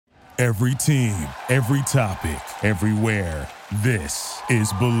Every team, every topic, everywhere. This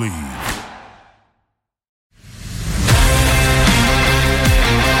is Believe.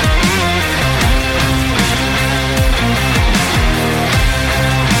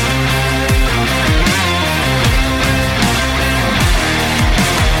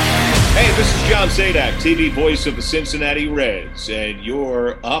 Hey, this is John Sadak, TV voice of the Cincinnati Reds, and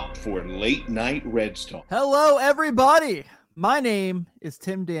you're up for Late Night Reds Talk. Hello, everybody. My name is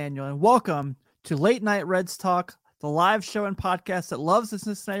Tim Daniel, and welcome to Late Night Reds Talk, the live show and podcast that loves the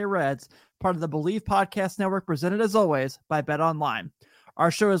Cincinnati Reds, part of the Believe Podcast Network, presented as always by BetOnline.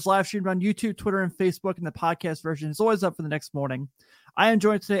 Our show is live streamed on YouTube, Twitter, and Facebook, and the podcast version is always up for the next morning. I am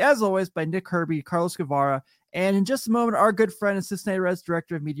joined today, as always, by Nick Kirby, Carlos Guevara, and in just a moment, our good friend and Cincinnati Reds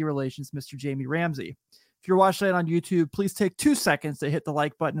Director of Media Relations, Mr. Jamie Ramsey. If you're watching it on YouTube, please take 2 seconds to hit the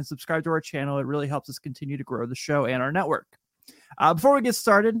like button and subscribe to our channel. It really helps us continue to grow the show and our network. Before we get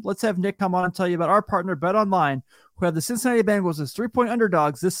started, let's have Nick come on and tell you about our partner, BetOnline, who have the Cincinnati Bengals as 3-point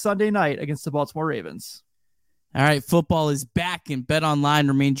underdogs this Sunday night against the Baltimore Ravens. All right, football is back, and BetOnline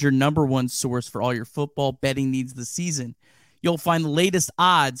remains your number one source for all your football betting needs this season. You'll find the latest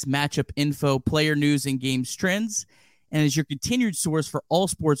odds, matchup info, player news, and games trends. And as your continued source for all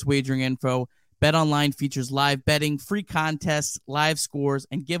sports wagering info, BetOnline features live betting, free contests, live scores,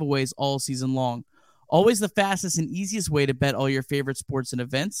 and giveaways all season long. Always the fastest and easiest way to bet all your favorite sports and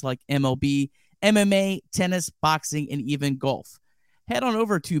events like MLB, MMA, tennis, boxing, and even golf. Head on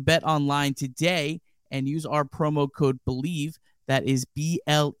over to BetOnline today and use our promo code BELIEVE, that is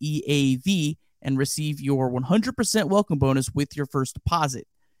BLEAV, and receive your 100% welcome bonus with your first deposit.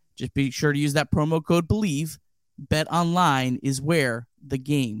 Just be sure to use that promo code BELIEVE. BetOnline is where the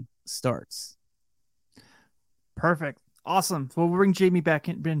game starts. Perfect. Awesome. Well, we'll bring Jamie back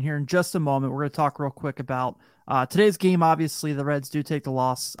in here in just a moment. We're going to talk real quick about today's game. Obviously, the Reds do take the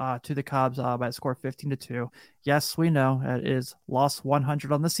loss to the Cubs by a score of 15-2. Yes, we know it is loss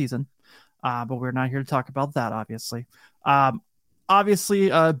 100 on the season, but we're not here to talk about that, obviously. Obviously,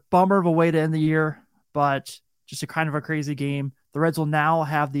 a bummer of a way to end the year, but just a kind of a crazy game. The Reds will now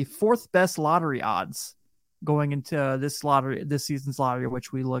have the 4th best lottery odds going into this season's lottery,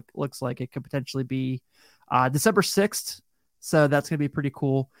 which looks like it could potentially be December 6th. So that's going to be pretty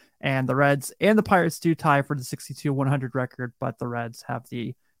cool. And the Reds and the Pirates do tie for the 62-100 record, but the Reds have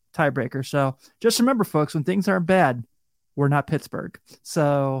the tiebreaker. So just remember, folks, when things aren't bad, we're not Pittsburgh.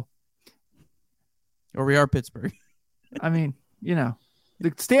 So, or we are Pittsburgh. I mean, you know,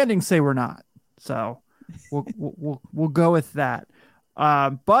 the standings say we're not. So we'll go with that.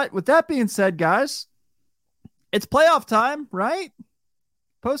 But with that being said, guys, it's playoff time, right?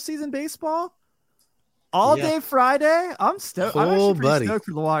 Postseason baseball. All day Friday. I'm stoked. I'm actually pretty stoked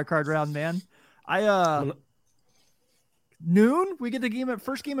for the wild card round, man. Noon. We get the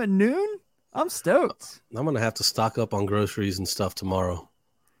first game at noon. I'm stoked. I'm gonna have to stock up on groceries and stuff tomorrow,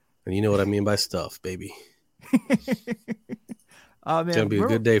 and you know what I mean by stuff, baby. Man, it's gonna be a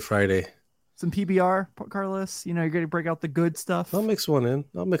good day Friday. Some PBR, Carlos. You know, you're gonna break out the good stuff. I'll mix one in.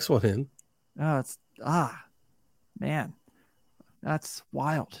 Oh, man, that's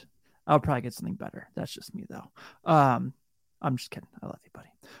wild. I'll probably get something better. That's just me, though. I'm just kidding. I love you, buddy.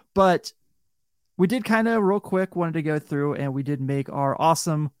 But we did kind of real quick wanted to go through, and we did make our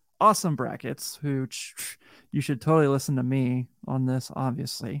awesome brackets, which you should totally listen to me on this,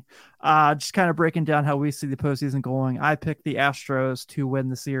 obviously. Just kind of breaking down how we see the postseason going. I picked the Astros to win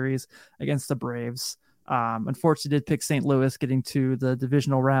the series against the Braves. Unfortunately, did pick St. Louis getting to the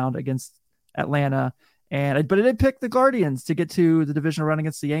divisional round against Atlanta. But I did pick the Guardians to get to the divisional round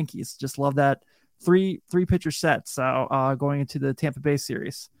against the Yankees. Just love that three pitcher set. So going into the Tampa Bay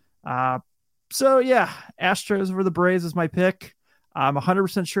series. So yeah, Astros over the Braves is my pick. I'm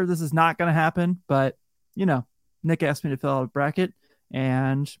 100% sure this is not going to happen, but you know, Nick asked me to fill out a bracket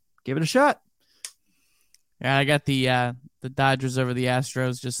and give it a shot. Yeah, I got the Dodgers over the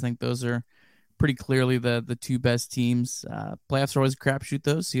Astros. Just think those are pretty clearly the 2 best teams. Playoffs are always a crapshoot,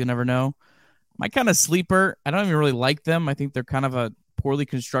 though, so you never know. My kind of sleeper, I don't even really like them. I think they're kind of a poorly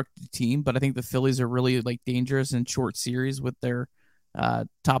constructed team, but I think the Phillies are really dangerous in short series with their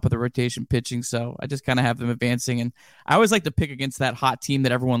top of the rotation pitching. So I just kind of have them advancing. And I always like to pick against that hot team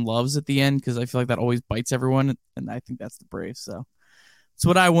that everyone loves at the end because I feel like that always bites everyone. And I think that's the Braves. So that's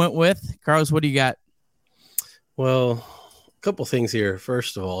what I went with. Carlos, what do you got? Well, a couple things here.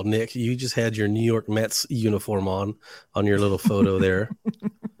 First of all, Nick, you just had your New York Mets uniform on your little photo there.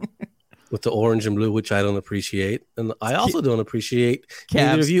 With the orange and blue, which I don't appreciate. And I also don't appreciate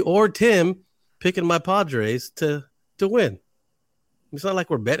either of you or Tim picking my Padres to win. It's not like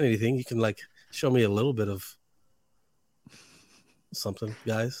we're betting anything. You can show me a little bit of something,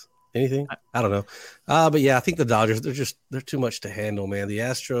 guys. Anything? I don't know. But yeah, I think the Dodgers, they're too much to handle, man. The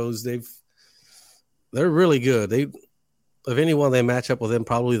Astros, they're really good. Of anyone they match up with them,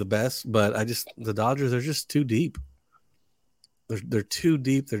 probably the best. But the Dodgers, they're just too deep. They're too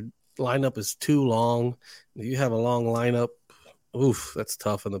deep. Their lineup is too long. You have a long lineup. Oof, that's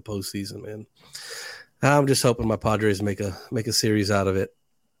tough in the postseason, man. I'm just hoping my Padres make a series out of it.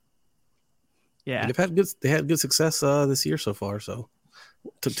 Yeah, they had good success this year so far. So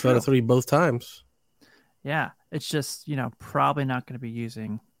took 2 out of 3 both times. Yeah, it's just probably not going to be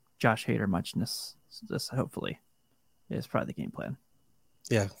using Josh Hader much in this. Hopefully, is probably the game plan.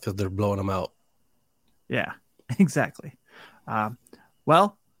 Yeah, because they're blowing them out. Yeah, exactly.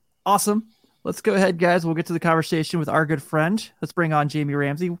 Well, awesome. Let's go ahead, guys. We'll get to the conversation with our good friend. Let's bring on Jamie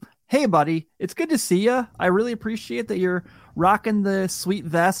Ramsey. Hey, buddy. It's good to see you. I really appreciate that you're rocking the sweet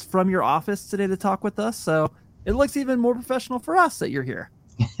vest from your office today to talk with us. So it looks even more professional for us that you're here.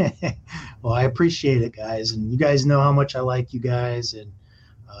 Well, I appreciate it, guys. And you guys know how much I like you guys and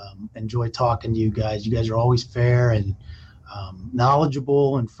enjoy talking to you guys. You guys are always fair and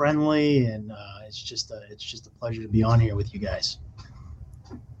knowledgeable and friendly. And it's just a pleasure to be on here with you guys.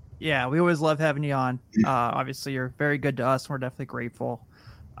 Yeah, we always love having you on. Obviously, you're very good to us, and we're definitely grateful.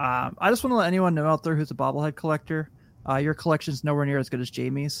 I just want to let anyone know out there who's a bobblehead collector, your collection's nowhere near as good as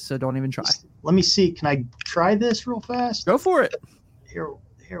Jamie's, so don't even try. Let me see. Can I try this real fast? Go for it. Here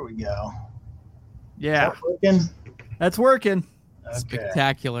we go. Yeah. Is that working? That's working. Okay.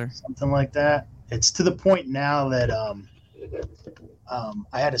 Spectacular. Something like that. It's to the point now that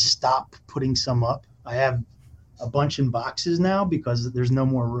I had to stop putting some up. I have a bunch in boxes now because there's no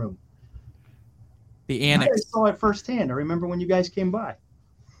more room. The annex. I saw it firsthand. I remember when you guys came by.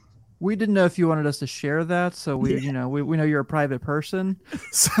 We didn't know if you wanted us to share that, so we know you're a private person.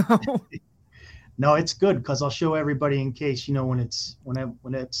 So no, it's good because I'll show everybody in case when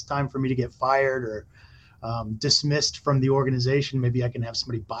it's time for me to get fired or dismissed from the organization. Maybe I can have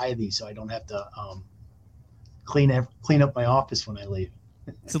somebody buy these so I don't have to clean up my office when I leave.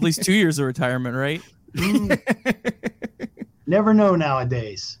 It's at least 2 years of retirement, right? Never know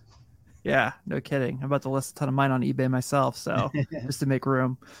nowadays. Yeah, no kidding. I'm about to list a ton of mine on eBay myself, so just to make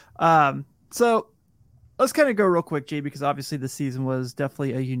room. So let's kind of go real quick, Jay, because obviously the season was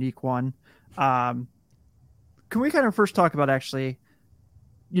definitely a unique one. Can we kind of first talk about actually,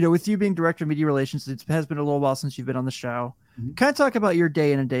 with you being director of media relations, it has been a little while since you've been on the show. Mm-hmm. Kind of talk about your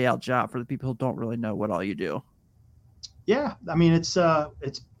day in and day out job for the people who don't really know what all you do. Yeah, I mean it's the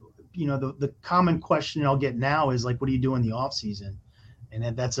common question I'll get now is like, what do you do in the off season? And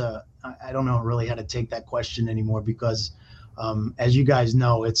I don't know really how to take that question anymore because, as you guys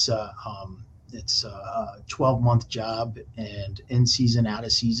know, it's a 12-month job and in season, out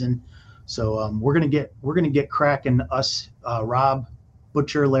of season. So we're gonna get cracking. Us, Rob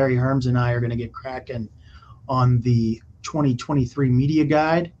Butcher, Larry Herms, and I are gonna get cracking on the 2023 media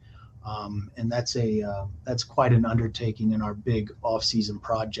guide, and that's quite an undertaking in our big off-season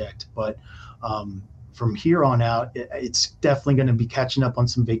project. But from here on out, it's definitely going to be catching up on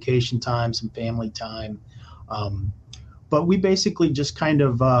some vacation time, some family time. But we basically just kind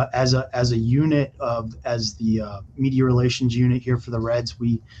of, as a unit as the media relations unit here for the Reds,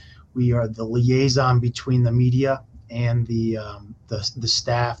 we are the liaison between the media and the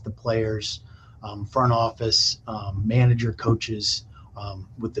staff, the players, front office, manager, coaches,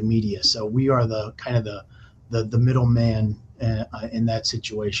 with the media. So we are the kind of the middleman in that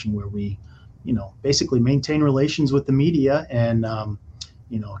situation where we, basically maintain relations with the media and,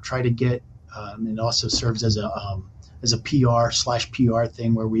 try to get, it also serves as a PR/PR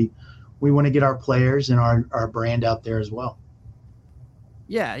thing where we want to get our players and our brand out there as well.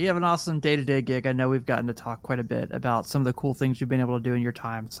 Yeah, you have an awesome day-to-day gig. I know we've gotten to talk quite a bit about some of the cool things you've been able to do in your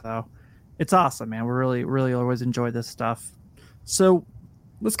time. So it's awesome, man. We really, really always enjoy this stuff. So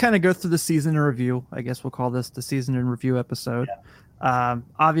let's kind of go through the season in review. I guess we'll call this the season in review episode. Yeah.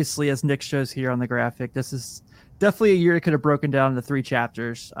 Obviously, as Nick shows here on the graphic, this is definitely a year that could have broken down into 3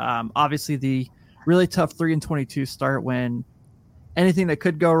 chapters. Obviously, the really tough 3-22 start when anything that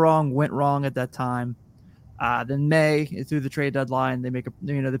could go wrong went wrong at that time. Then May, through the trade deadline, they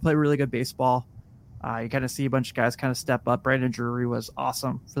they play really good baseball. You kind of see a bunch of guys kind of step up. Brandon Drury was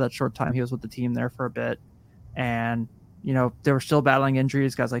awesome for that short time he was with the team there for a bit, and they were still battling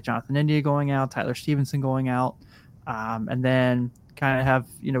injuries. Guys like Jonathan India going out, Tyler Stevenson going out, and then kind of have,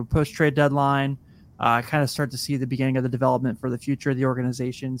 post trade deadline, kind of start to see the beginning of the development for the future of the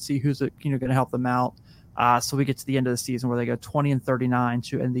organization, see who's, going to help them out. So we get to the end of the season where they go 20-39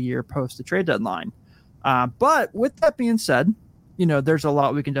 to end the year post the trade deadline. But with that being said, there's a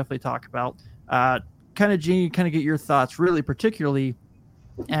lot we can definitely talk about. Kind of, Gene, get your thoughts really, particularly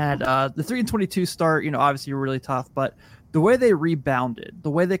And the 3-22 start, obviously really tough, but the way they rebounded, the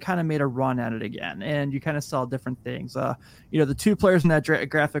way they kind of made a run at it again, and you kind of saw different things. The two players in that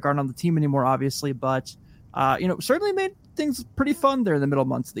graphic aren't on the team anymore, obviously, but certainly made things pretty fun there in the middle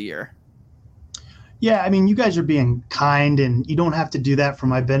months of the year. Yeah, I mean, you guys are being kind, and you don't have to do that for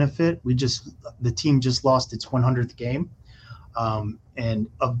my benefit. The team just lost its 100th game,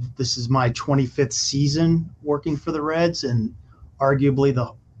 this is my 25th season working for the Reds, and arguably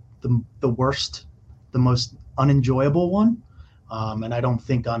the worst, the most unenjoyable one. And I don't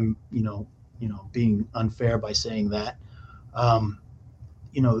think I'm, being unfair by saying that.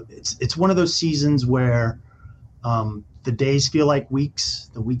 It's one of those seasons where the days feel like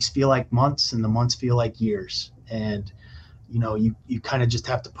weeks, the weeks feel like months, and the months feel like years. And, you kind of just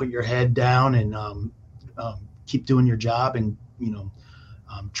have to put your head down and keep doing your job and,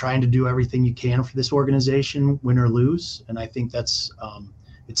 trying to do everything you can for this organization, win or lose. And I think that's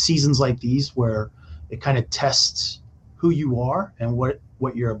it's seasons like these where it kind of tests who you are and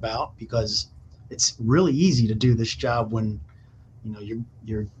what you're about, because it's really easy to do this job when,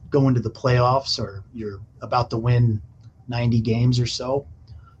 you're going to the playoffs or you're about to win 90 games or so.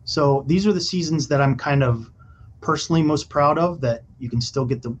 So these are the seasons that I'm kind of personally most proud of, that you can still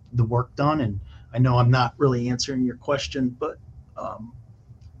get the work done. And I know I'm not really answering your question, but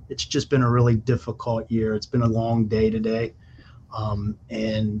it's just been a really difficult year. It's been a long day today.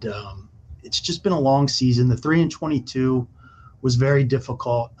 It's just been a long season. The 3-22 was very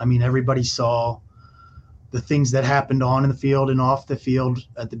difficult. I mean, everybody saw the things that happened on in the field and off the field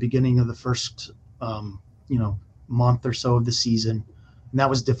at the beginning of the first, month or so of the season. And that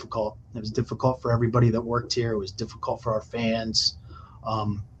was difficult. It was difficult for everybody that worked here. It was difficult for our fans.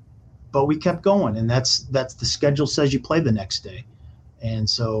 But we kept going, and that's the schedule says you play the next day. And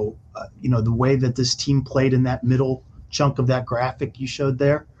so, the way that this team played in that middle chunk of that graphic you showed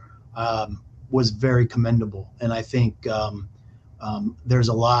there was very commendable. And I think there's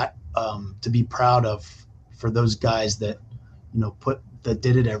a lot to be proud of for those guys that, that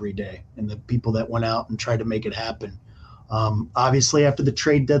did it every day, and the people that went out and tried to make it happen. Obviously, after the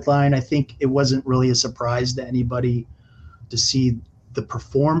trade deadline, I think it wasn't really a surprise to anybody to see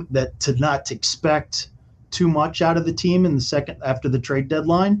not to expect too much out of the team in the second after the trade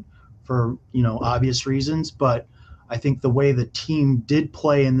deadline for, obvious reasons. But I think the way the team did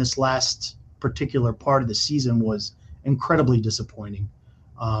play in this last particular part of the season was incredibly disappointing.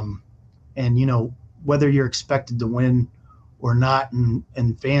 And, whether you're expected to win or not,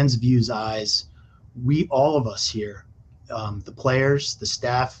 in fans' views' eyes, all of us here, the players, the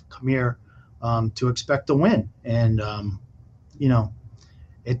staff, come here to expect to win. And,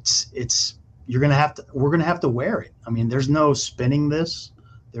 we're going to have to wear it. I mean, there's no spinning this.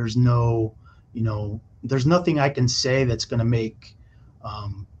 There's no, there's nothing I can say that's going to make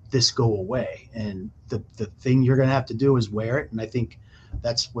this go away. And the thing you're going to have to do is wear it. And I think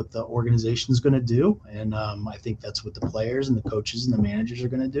that's what the organization is going to do. And I think that's what the players and the coaches and the managers are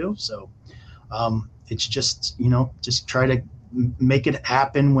going to do. So it's just, just try to make it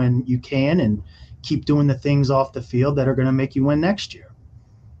happen when you can and keep doing the things off the field that are going to make you win next year.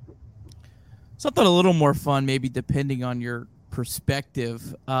 Something a little more fun, maybe depending on your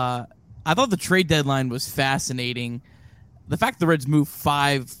perspective. I thought the trade deadline was fascinating. The fact the Reds moved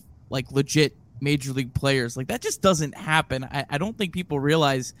 5 legit major league players, that just doesn't happen. I don't think people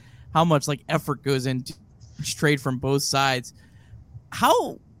realize how much effort goes into each trade from both sides.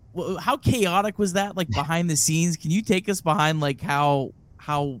 How chaotic was that behind the scenes? Can you take us behind how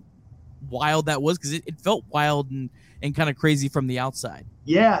wild that was? Because it felt wild and kind of crazy from the outside.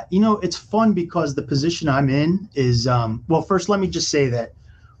 Yeah, it's fun because the position I'm in is first let me just say that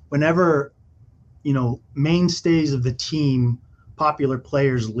whenever mainstays of the team, popular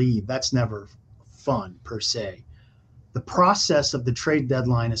players leave, that's never fun per se. The process of the trade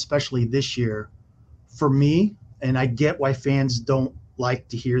deadline, especially this year, for me, and I get why fans don't like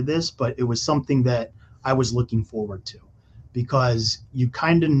to hear this, but it was something that I was looking forward to, because you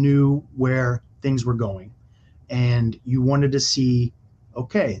kind of knew where things were going and you wanted to see,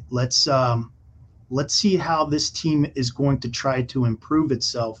 okay, let's see how this team is going to try to improve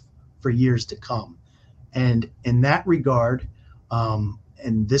itself for years to come. And in that regard,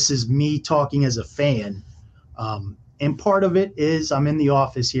 and this is me talking as a fan, and part of it is I'm in the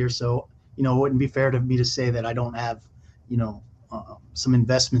office here, so it wouldn't be fair to me to say that I don't have some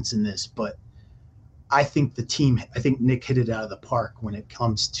investments in this, but I think Nick hit it out of the park when it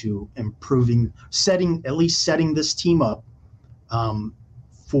comes to improving, setting this team up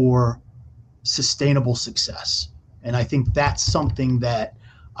for sustainable success. And I think that's something that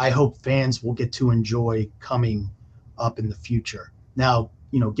I hope fans will get to enjoy coming up in the future. Now,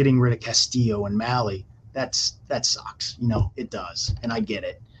 getting rid of Castillo and Malley, that sucks. It does, and I get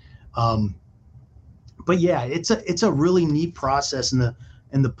it. But yeah, it's a really neat process, and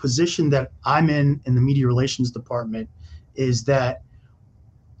the position that I'm in the media relations department is that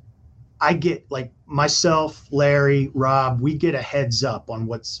I get, like, myself, Larry, Rob, we get a heads up on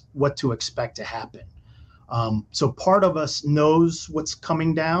what to expect to happen. So part of us knows what's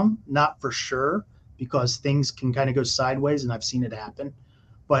coming down, not for sure, because things can kind of go sideways, and I've seen it happen.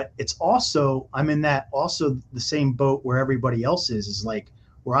 But it's also, I'm in that also the same boat where everybody else is like,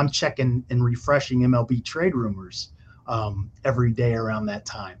 where I'm checking and refreshing MLB trade rumors every day around that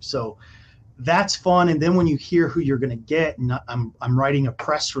time. So that's fun. And then when you hear who you're going to get, and I'm writing a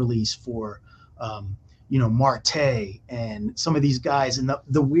press release for, Marte and some of these guys. And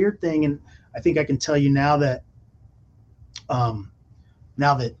the weird thing, and I think I can tell you now that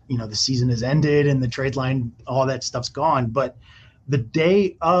the season has ended and the trade line, all that stuff's gone. But the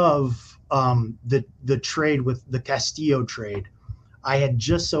day of the trade, with the Castillo trade, I had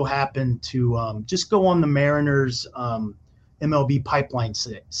just so happened to just go on the Mariners MLB pipeline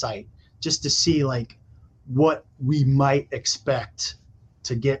site just to see like what we might expect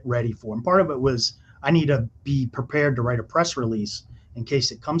to get ready for. And part of it was I need to be prepared to write a press release in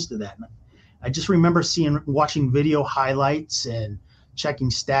case it comes to that. And I just remember watching video highlights and checking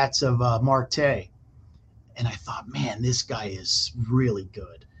stats of Marte. And I thought, man, this guy is really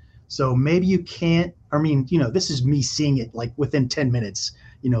good. So maybe you can't, this is me seeing it like within 10 minutes,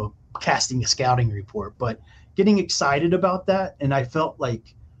 casting a scouting report, but getting excited about that. And I felt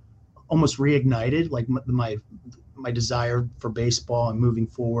like almost reignited, like my desire for baseball and moving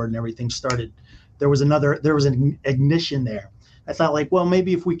forward and everything started. There was an ignition there. I thought, like, well,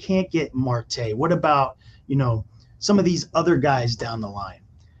 maybe if we can't get Marte, what about, some of these other guys down the line?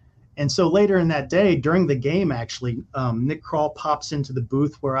 And so later in that day, during the game, actually, Nick Krall pops into the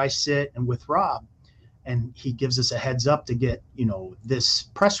booth where I sit and with Rob, and he gives us a heads up to get, this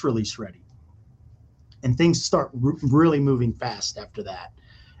press release ready. And things start really moving fast after that.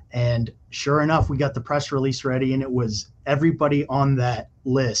 And sure enough, we got the press release ready, and it was everybody on that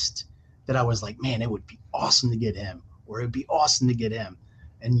list that I was like, man, it would be awesome to get him, or it'd be awesome to get him.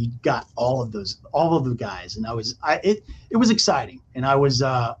 And you got all of the guys, and it was exciting, and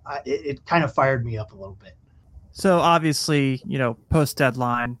it kind of fired me up a little bit. So obviously, post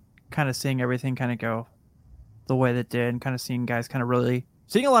deadline, kind of seeing everything kind of go the way that did, and kind of seeing a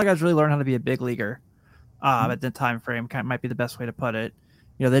lot of guys really learn how to be a big leaguer at the time frame. Might be the best way to put it.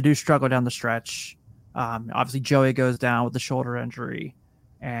 They do struggle down the stretch. Obviously, Joey goes down with the shoulder injury,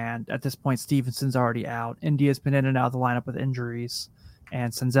 and at this point, Stevenson's already out. India's been in and out of the lineup with injuries.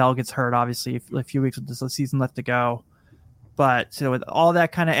 And Senzel gets hurt, obviously, a few weeks with this season left to go. But with all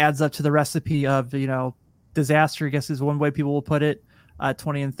that kind of adds up to the recipe of, disaster, I guess is one way people will put it,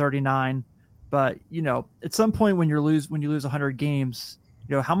 20-39. But, at some point when you lose 100 games,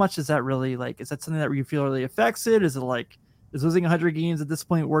 how much is that really like? Is that something that you feel really affects it? Is it like, is losing 100 games at this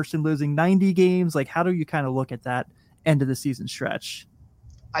point worse than losing 90 games? Like, how do you kind of look at that end of the season stretch?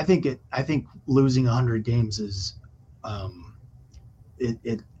 I think losing 100 games is,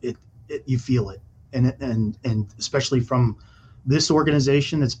 you feel it, and especially from this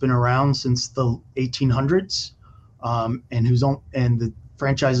organization that's been around since the 1800s, and the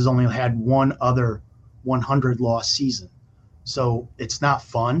franchise has only had one other 100 loss season, so it's not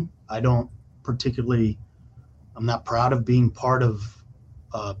fun. I'm not proud of being part of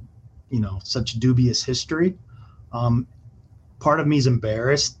such dubious history. Part of me is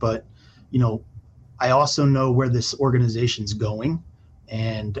embarrassed, but I also know where this organization's going.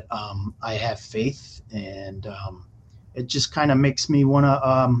 And I have faith, and it just kind of makes me want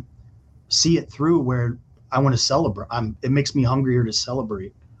to see it through, where I want to celebrate. It makes me hungrier to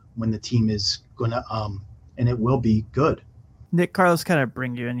celebrate when the team is going to, and it will be good. Nick, Carlos, kind of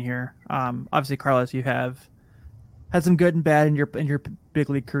bring you in here. Obviously, Carlos, you have had some good and bad in your big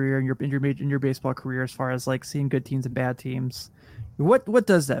league career, in your baseball career, as far as like seeing good teams and bad teams. What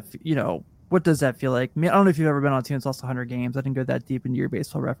does that What does that feel like? I don't know if you've ever been on a team that's lost 100 games. I didn't go that deep into your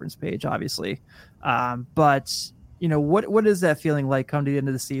baseball reference page, obviously. But, what is that feeling like come to the end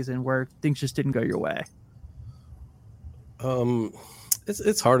of the season where things just didn't go your way?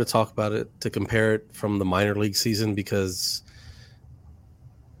 It's hard to talk about it, to compare it from the minor league season, because,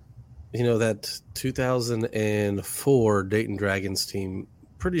 that 2004 Dayton Dragons team,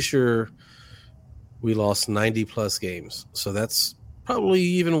 pretty sure we lost 90-plus games. So that's probably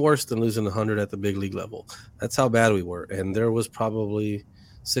even worse than losing 100 at the big league level. That's how bad we were. And there was probably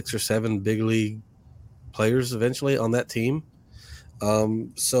 6 or 7 big league players eventually on that team.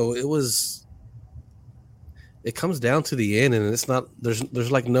 So it comes down to the end, and it's not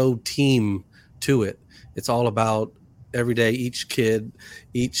there's like no team to it. It's all about every day. Each kid,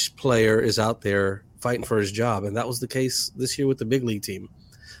 each player is out there fighting for his job, and that was the case this year with the big league team.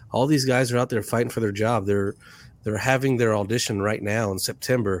 All these guys are out there fighting for their job. They're having their audition right now in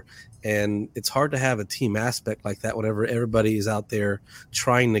September, and it's hard to have a team aspect like that whenever everybody is out there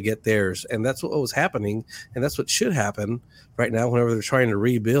trying to get theirs. And that's what was happening, and that's what should happen right now whenever they're trying to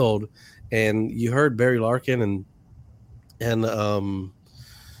rebuild. And you heard Barry Larkin and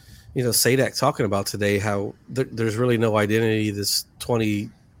Sadak talking about today how there's really no identity this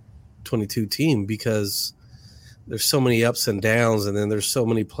 2022 team, because there's so many ups and downs, and then there's so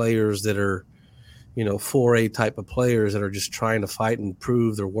many players that are 4A type of players that are just trying to fight and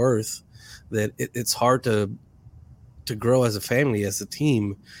prove their worth, that it's hard to grow as a family, as a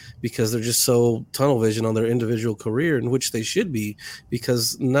team, because they're just so tunnel vision on their individual career, in which they should be,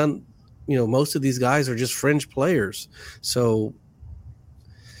 because most of these guys are just fringe players. So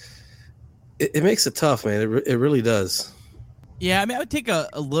it makes it tough, man. It really does. Yeah, I mean, I would take a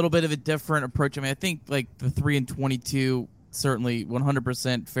little bit of a different approach. I mean, I think like the 3-22, certainly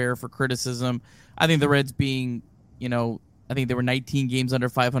 100% fair for criticism. I think the Reds being, I think they were 19 games under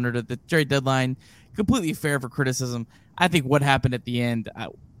 500 at the trade deadline, completely fair for criticism. I think what happened at the end,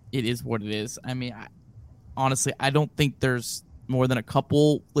 it is what it is. I mean, honestly, I don't think there's more than a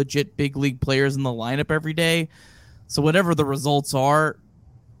couple legit big league players in the lineup every day. So whatever the results are,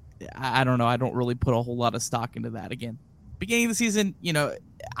 I don't know. I don't really put a whole lot of stock into that. Again, beginning of the season,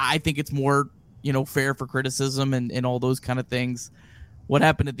 I think it's more, fair for criticism and all those kind of things. What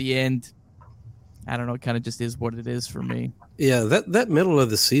happened at the end, I don't know. It kind of just is what it is for me. Yeah, that middle of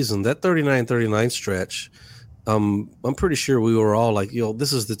the season, that 39-39 stretch, I'm pretty sure we were all like,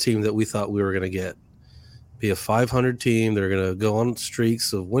 this is the team that we thought we were going to get. Be a 500 team. They're going to go on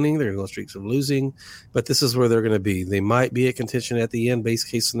streaks of winning. They're going to go on streaks of losing. But this is where they're going to be. They might be a contention at the end, best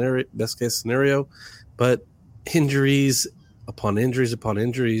case scenario. But injuries upon injuries upon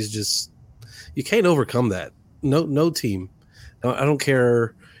injuries, just you can't overcome that. No team. I don't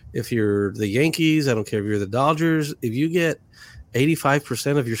care if you're the Yankees. I don't care if you're the Dodgers. If you get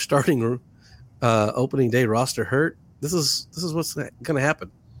 85% of your starting opening day roster hurt, this is what's going to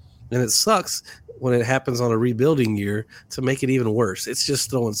happen. And it sucks when it happens on a rebuilding year to make it even worse. It's just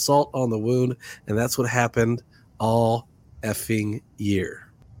throwing salt on the wound, and that's what happened all effing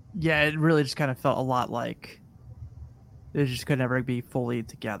year. Yeah, it really just kind of felt a lot like it just could never be fully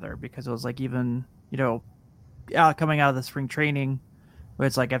together, because it was like, even, coming out of the spring training, where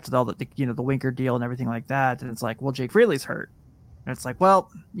it's like after all the Winker deal and everything like that, and it's like, well, Jake Fraley's hurt. And it's like,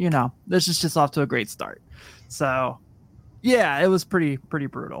 well, this is just off to a great start. So, yeah, it was pretty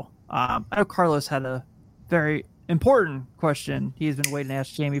brutal. I know Carlos had a very important question he's been waiting to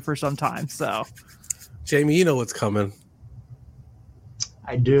ask Jamie for some time. So, Jamie, you know what's coming.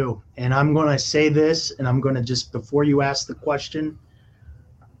 I do. And I'm going to say this, and I'm going to just, before you ask the question,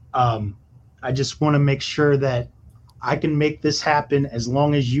 I just want to make sure that I can make this happen as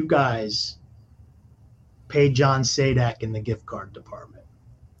long as you guys pay John Sadak in the gift card department.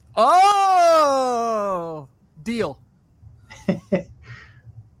 Oh, deal.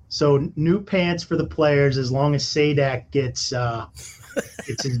 So new pants for the players as long as Sadak gets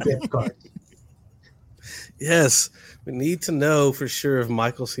his gift card. Yes, we need to know for sure if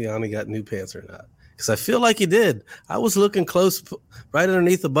Michael Ciani got new pants or not, because I feel like he did. I was looking close, right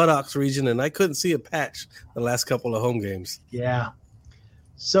underneath the buttocks region, and I couldn't see a patch the last couple of home games. Yeah.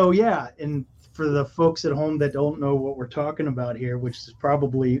 So, yeah, and for the folks at home that don't know what we're talking about here, which is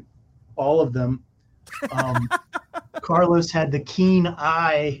probably all of them, Carlos had the keen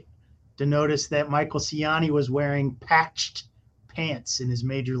eye to notice that Michael Ciani was wearing patched pants in his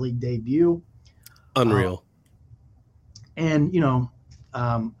major league debut. Unreal.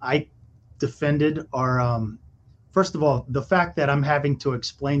 I defended our first of all, the fact that I'm having to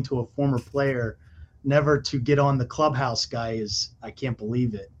explain to a former player never to get on the clubhouse guy is, I can't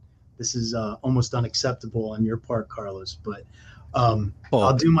believe it. This is almost unacceptable on your part, Carlos, but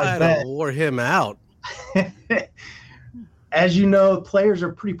I'll do my best. Wore him out. As you know, players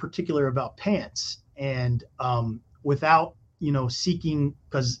are pretty particular about pants, and without, seeking,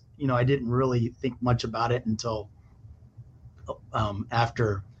 because, I didn't really think much about it until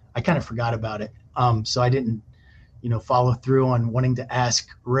after I kind of forgot about it. So I didn't, follow through on wanting to ask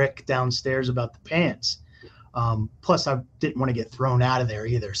Rick downstairs about the pants. Plus I didn't want to get thrown out of there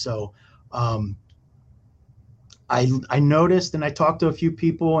either. So I noticed, and I talked to a few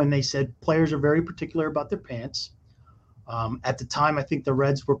people, and they said players are very particular about their pants. At the time, I think the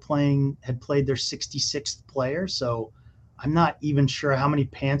Reds had played their 66th player. So I'm not even sure how many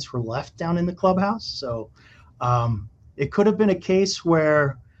pants were left down in the clubhouse. So It could have been a case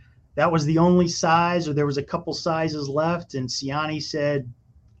where that was the only size, or there was a couple sizes left, and Siani said,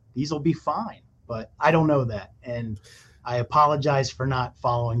 these will be fine. But I don't know that. And I apologize for not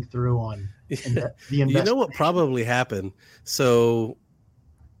following through on the investment. You know what probably happened? So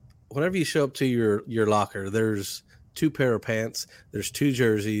whenever you show up to your locker, there's 2 pair of pants, there's 2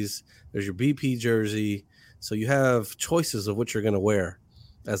 jerseys, there's your BP jersey. So you have choices of what you're going to wear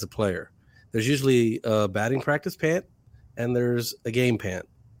as a player. There's usually a batting practice pant and there's a game pant.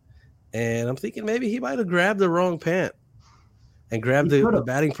 And I'm thinking maybe he might have grabbed the wrong pant and grabbed the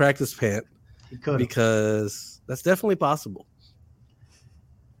batting practice pant, because that's definitely possible.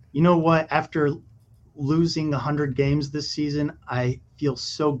 You know what? After losing 100 games this season, I feel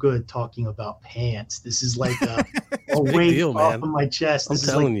so good talking about pants. This is like a weight off of my chest. I'm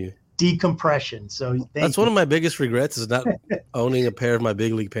telling you. Decompression. So that's one of my biggest regrets, is not owning a pair of my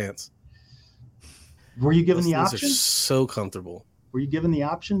big league pants. Were you given the option? Those are so comfortable. Were you given the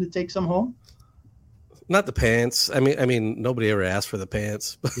option to take some home? Not the pants. I mean, nobody ever asked for the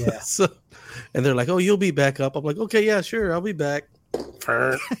pants. Yeah. So, and they're like, "Oh, you'll be back up." I'm like, "Okay, yeah, sure, I'll be back."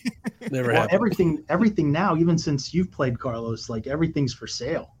 Never happened. Everything now, even since you've played, Carlos, like everything's for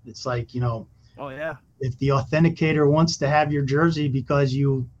sale. It's like, oh yeah, if the authenticator wants to have your jersey because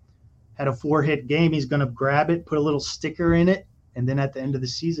you had a 4-hit game, he's going to grab it, put a little sticker in it, and then at the end of the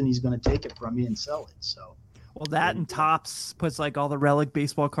season, he's going to take it from you and sell it. So, well, that and Topps puts like all the relic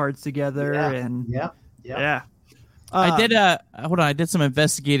baseball cards together, yeah. I did some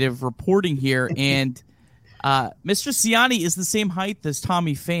investigative reporting here, and Mr. Siani is the same height as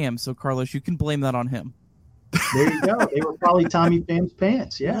Tommy Pham, so Carlos, you can blame that on him. There you go. They were probably Tommy Pham's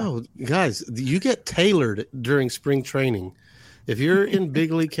pants. Yeah. No, guys, you get tailored during spring training. If you're in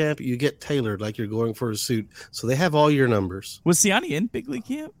big league camp, you get tailored like you're going for a suit. So they have all your numbers. Was Siani in big league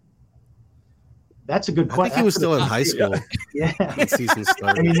camp? That's a good question. I think he was still in high school. Yeah. When season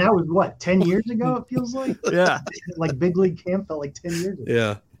started. I mean, that was what, 10 years ago, it feels like? Yeah. Like big league camp felt like 10 years ago.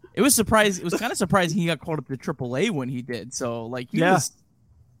 Yeah. It was kind of surprising he got called up to AAA when he did. So like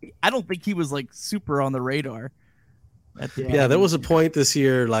I don't think he was like super on the radar. Yeah, there was a point this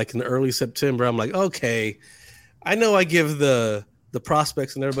year, like in early September, I'm like, okay, I know I give the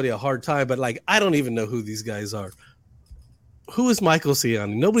prospects and everybody a hard time, but like I don't even know who these guys are. Who is Michael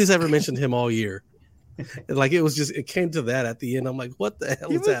Siani? Nobody's ever mentioned him all year. And like it came to that at the end. I'm like, what the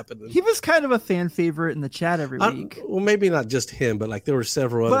hell is happening? He was kind of a fan favorite in the chat every week. Well, maybe not just him, but like there were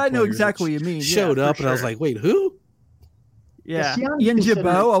several but other. I know exactly what you mean. Showed up and I was like, wait, who? Yeah, Ian Jabot.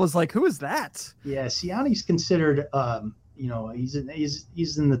 I was like, who is that? Yeah, Siani's considered.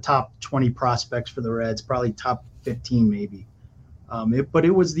 He's in the top 20 prospects for the Reds, probably top 15 maybe. But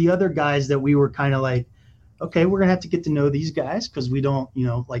it was the other guys that we were kind of like, okay, we're gonna have to get to know these guys because we don't,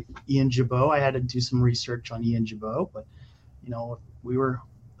 like Ian Jabot. I had to do some research on Ian Jabot, but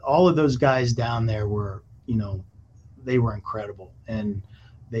all of those guys down there were, they were incredible, and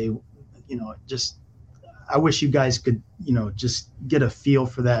they, I wish you guys could, just get a feel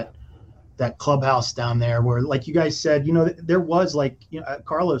for that clubhouse down there where, like you guys said, there was like,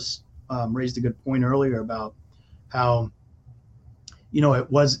 Carlos raised a good point earlier about how,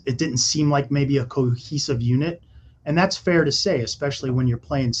 it didn't seem like maybe a cohesive unit. And that's fair to say, especially when you're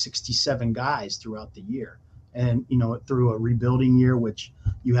playing 67 guys throughout the year and, through a rebuilding year, which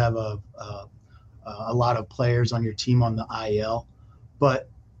you have a lot of players on your team on the IL. But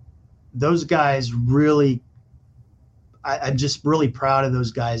those guys really, I'm just really proud of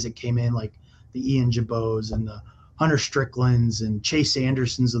those guys that came in, like the Ian Jabots and the Hunter Stricklands and Chase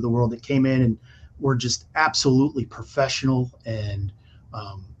Andersons of the world that came in and were just absolutely professional and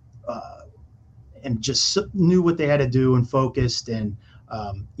just knew what they had to do and focused, and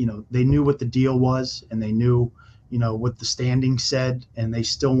they knew what the deal was, and they knew what the standings said, and they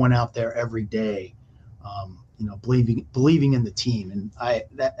still went out there every day, believing in the team, and I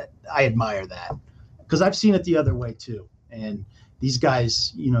admire that because I've seen it the other way too. And these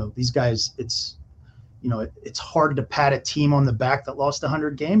guys, it's hard to pat a team on the back that lost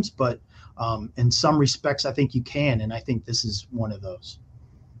 100 games, but in some respects, I think you can, and I think this is one of those.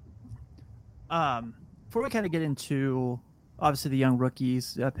 Before we kind of get into obviously the young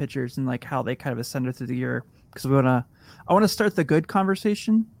rookies, pitchers, and like how they kind of ascended through the year, because I want to start the good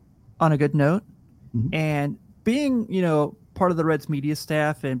conversation on a good note. Mm-hmm. And being, part of the Reds media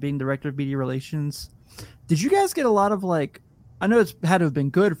staff and being director of media relations, did you guys get a lot of I know it's had to have been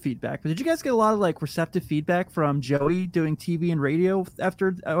good feedback, but did you guys get a lot of receptive feedback from Joey doing TV and radio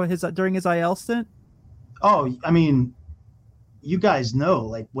after during his IL stint? Oh, I mean, you guys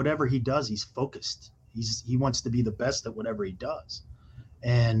know, whatever he does, he's focused. He wants to be the best at whatever he does.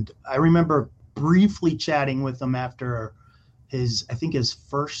 And I remember briefly chatting with him after his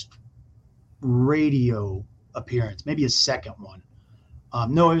first radio appearance, maybe his second one.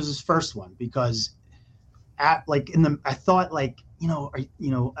 No, it was his first one, because I thought, like,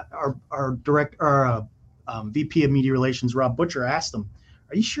 our VP of Media Relations, Rob Butcher, asked him,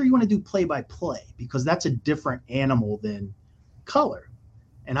 "Are you sure you want to do play-by-play? Because that's a different animal than color."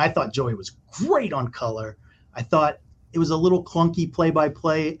 And I thought Joey was great on color. I thought it was a little clunky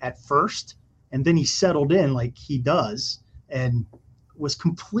play-by-play at first, and then he settled in like he does and was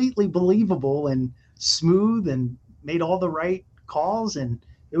completely believable and smooth and made all the right calls. And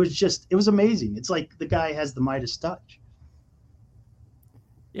it was amazing. It's like the guy has the Midas touch.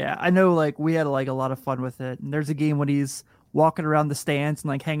 Yeah, I know, like, we had like a lot of fun with it. And there's a game when he's walking around the stands and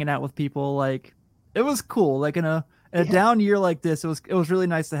like hanging out with people. Like, it was cool. Like in a down year like this, it was really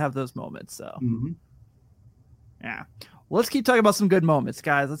nice to have those moments. So yeah. Well, let's keep talking about some good moments,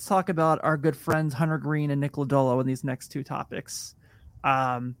 guys. Let's talk about our good friends Hunter Greene and Nick Lodolo in these next two topics.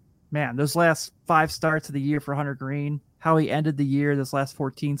 Man, those last 5 starts of the year for Hunter Greene, how he ended the year, those last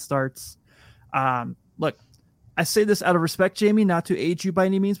 14 starts. Look, I say this out of respect, Jamie, not to age you by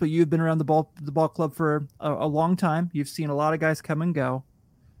any means, but you've been around the ball club for a long time. You've seen a lot of guys come and go.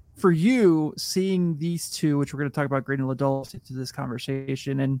 For you, seeing these two, which we're going to talk about Greene and Lodolo to this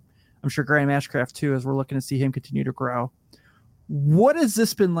conversation, and I'm sure Graham Ashcraft too, as we're looking to see him continue to grow. What has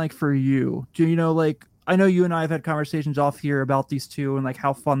this been like for you? Do you know, like, I know you and I have had conversations off here about these two and like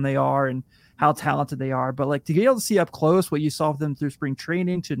how fun they are and how talented they are, but like to be able to see up close what you saw of them through spring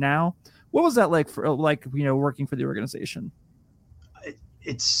training to now, what was that like for, like, working for the organization?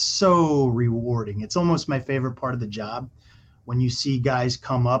 It's so rewarding. It's almost my favorite part of the job when you see guys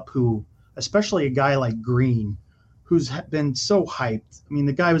come up who, especially a guy like Greene, who's been so hyped. I mean,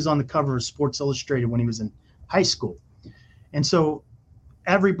 the guy was on the cover of Sports Illustrated when he was in high school. And so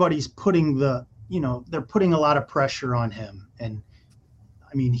everybody's putting they're putting a lot of pressure on him. And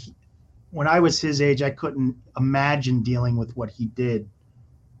I mean, when I was his age, I couldn't imagine dealing with what he did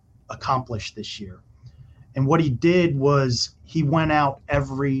accomplish this year. And what he did was he went out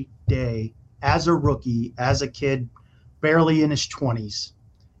every day as a rookie, as a kid, barely in his 20s,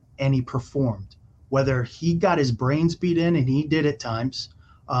 and he performed. Whether he got his brains beat in, and he did at times,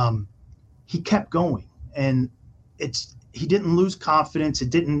 he kept going. And he didn't lose confidence. It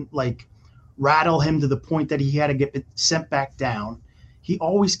didn't like rattle him to the point that he had to get sent back down. He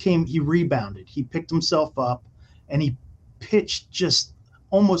always he rebounded. He picked himself up, and he pitched just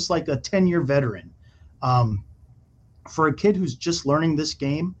almost like a 10-year veteran. For a kid who's just learning this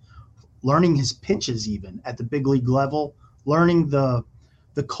game, learning his pitches even at the big league level, learning the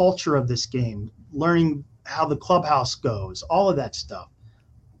culture of this game, learning how the clubhouse goes, all of that stuff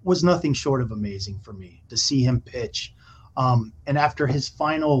was nothing short of amazing for me to see him pitch. And after his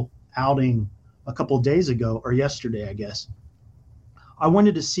final outing a couple of days ago, or yesterday, I guess, I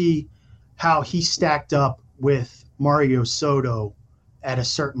wanted to see how he stacked up with Mario Soto at a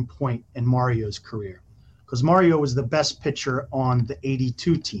certain point in Mario's career. Because Mario was the best pitcher on the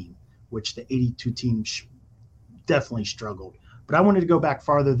 82 team, which the 82 team definitely struggled. But I wanted to go back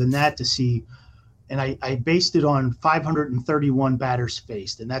farther than that to see, and I based it on 531 batters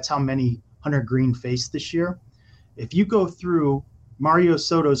faced, and that's how many Hunter Greene faced this year. If you go through Mario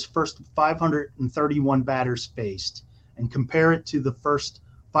Soto's first 531 batters faced and compare it to the first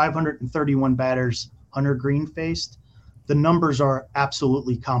 531 batters Hunter Greene faced, the numbers are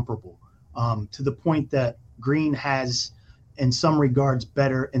absolutely comparable, to the point that Greene has, in some regards,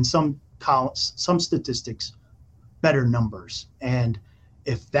 better, in some statistics, better numbers. And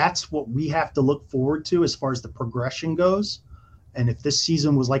if that's what we have to look forward to as far as the progression goes, and if this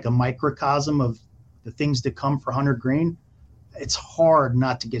season was like a microcosm of the things to come for Hunter Greene, it's hard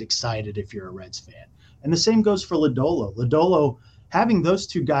not to get excited if you're a Reds fan. And the same goes for Lodolo. Lodolo, having those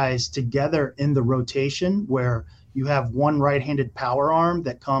two guys together in the rotation where you have one right-handed power arm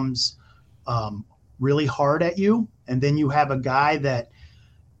that comes really hard at you, and then you have a guy that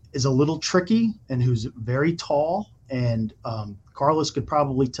is a little tricky and who's very tall. And Carlos could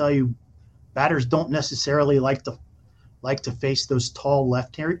probably tell you batters don't necessarily like to face those tall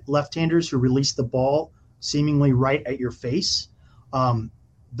left-handers who release the ball seemingly right at your face.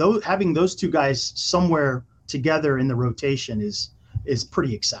 Having those two guys somewhere together in the rotation is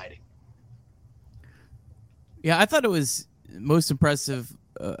pretty exciting. Yeah, I thought it was most impressive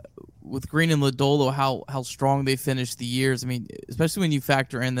with Greene and Lodolo how strong they finished the years. I mean, especially when you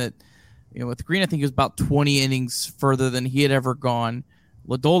factor in that, with Greene, I think it was about 20 innings further than he had ever gone.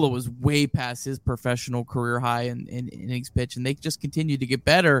 Ladola was way past his professional career high in innings pitch, and they just continue to get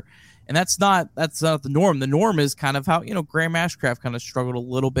better. And that's not the norm. The norm is kind of how, Graham Ashcraft kind of struggled a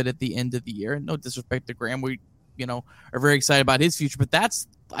little bit at the end of the year. And no disrespect to Graham, we, are very excited about his future. But that's,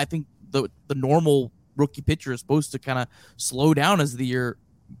 I think, the normal rookie pitcher is supposed to kind of slow down as the year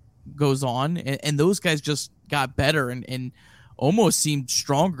goes on. And those guys just got better and almost seemed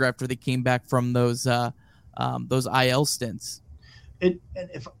stronger after they came back from those IL stints. And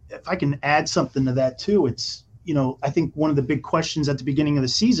if I can add something to that too, it's, I think one of the big questions at the beginning of the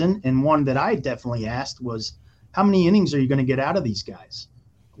season, and one that I definitely asked, was how many innings are you going to get out of these guys?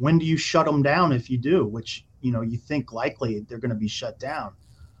 When do you shut them down if you do, which, you think likely they're going to be shut down.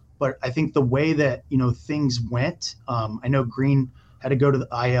 But I think the way that, things went, I know Green had to go to the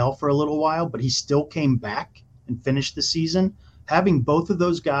IL for a little while, but he still came back and finished the season. Having both of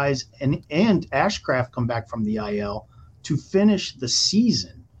those guys and Ashcraft come back from the IL to finish the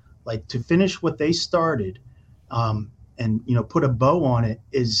season, like to finish what they started, and put a bow on it,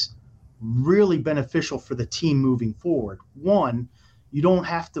 is really beneficial for the team moving forward. One, you don't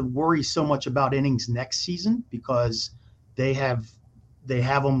have to worry so much about innings next season because they have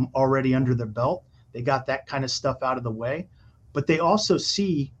them already under their belt. They got that kind of stuff out of the way, but they also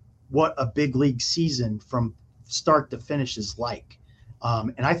see what a big league season from start to finish is like.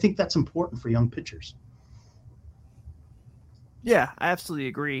 And I think that's important for young pitchers. Yeah, I absolutely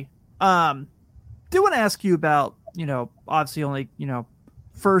agree. Do want to ask you about, obviously only,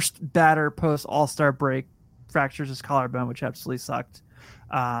 first batter post All-Star break fractures his collarbone, which absolutely sucked.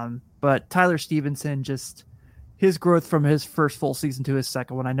 But Tyler Stevenson, just his growth from his first full season to his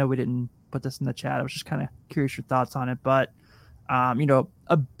second one. I know we didn't put this in the chat. I was just kind of curious your thoughts on it, but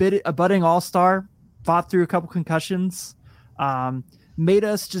a budding All-Star, fought through a couple concussions, made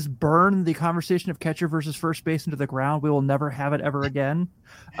us just burn the conversation of catcher versus first base into the ground. We will never have it ever again.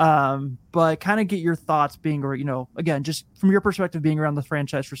 But kind of get your thoughts being, again, just from your perspective, being around the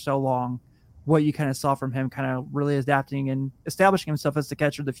franchise for so long, what you kind of saw from him kind of really adapting and establishing himself as the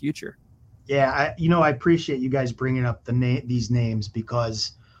catcher of the future. Yeah. I appreciate you guys bringing up these names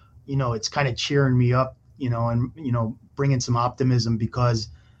because, it's kind of cheering me up, and, bringing some optimism, because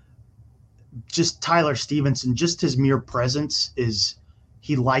just Tyler Stevenson, just his mere presence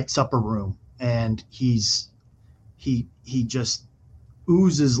he lights up a room, and he just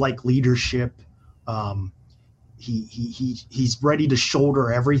oozes like leadership. He's ready to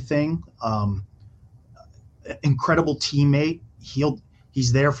shoulder everything. Incredible teammate.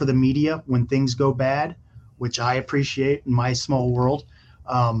 He's there for the media when things go bad, which I appreciate in my small world.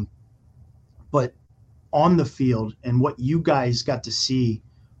 But on the field and what you guys got to see,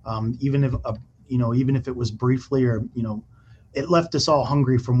 even if it was briefly, or, it left us all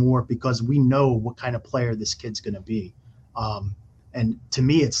hungry for more because we know what kind of player this kid's going to be. And to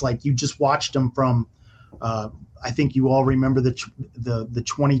me, it's like you just watched him from, I think you all remember the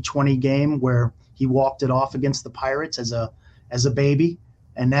 2020 game where he walked it off against the Pirates as a baby.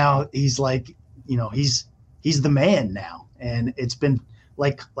 And now he's like, he's the man now. And it's been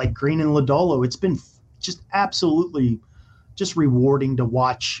like Green and Lodolo, it's been just absolutely just rewarding to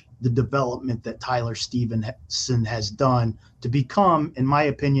watch the development that Tyler Stevenson has done to become, in my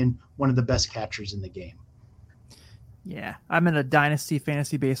opinion, one of the best catchers in the game. Yeah, I'm in a dynasty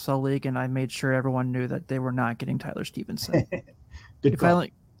fantasy baseball league, and I made sure everyone knew that they were not getting Tyler Stevenson. If I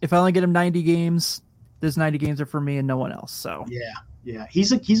only get him 90 games, those 90 games are for me and no one else. So yeah,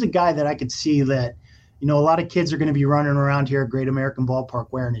 he's a guy that I could see that, a lot of kids are going to be running around here at Great American Ballpark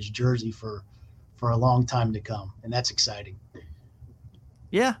wearing his jersey for a long time to come, and that's exciting.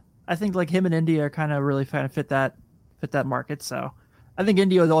 Yeah, I think like him and India are kind of really kind of fit that market. So I think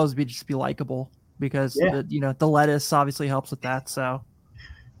India will always just be likable because the lettuce obviously helps with that. So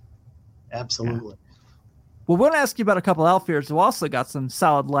absolutely. Yeah. Well, we're going to ask you about a couple outfielders who also got some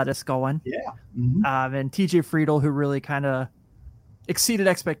solid lettuce going. Yeah. Mm-hmm. And TJ Friedl, who really kind of exceeded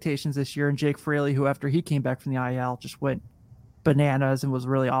expectations this year, and Jake Fraley, who after he came back from the IL just went bananas and was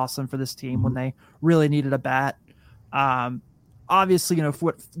really awesome for this team when they really needed a bat. Obviously,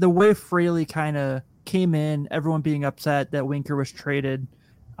 for the way Fraley kind of came in, everyone being upset that Winker was traded,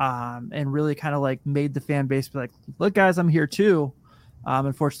 and really kind of like made the fan base be like, look, guys, I'm here too.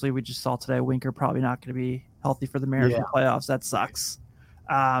 Unfortunately, we just saw today Winker probably not going to be healthy for the Mariners in the playoffs. That sucks.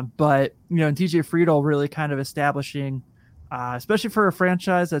 But, and TJ Friedl really kind of establishing, especially for a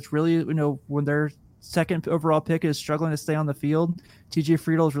franchise that's really, when their second overall pick is struggling to stay on the field, TJ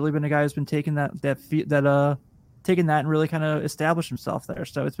Friedl has really been a guy who's been taking taking that and really kind of established himself there.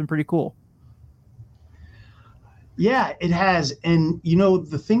 So it's been pretty cool. Yeah, it has. And,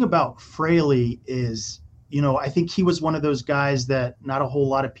 the thing about Fraley is, I think he was one of those guys that not a whole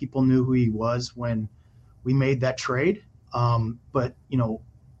lot of people knew who he was when we made that trade. But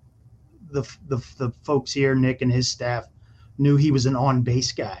the folks here, Nick and his staff, knew he was an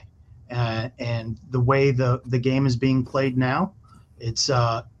on-base guy. And the way the game is being played now, it's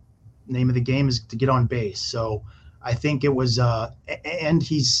name of the game is to get on base. So I think it was, and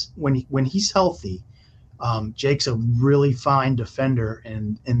he's when he's healthy, Jake's a really fine defender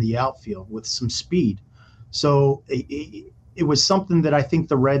in the outfield with some speed. So it was something that I think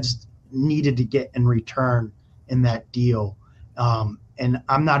the Reds needed to get in return in that deal. And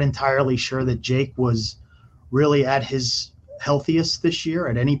I'm not entirely sure that Jake was really at his healthiest this year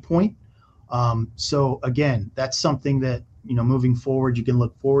at any point. So again, that's something that, moving forward, you can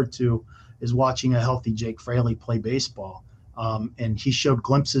look forward to, is watching a healthy Jake Fraley play baseball. And he showed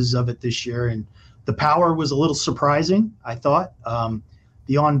glimpses of it this year, and the power was a little surprising, I thought.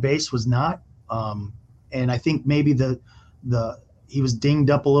 The on base was not. And I think maybe he was dinged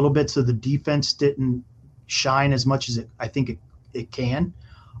up a little bit, so the defense didn't shine as much as I think it can.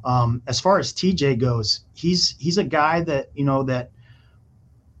 As far as TJ goes, he's a guy that, that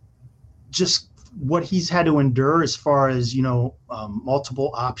just what he's had to endure as far as,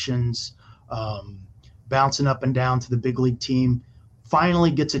 multiple options, bouncing up and down to the big league team,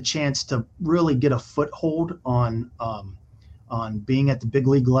 finally gets a chance to really get a foothold on being at the big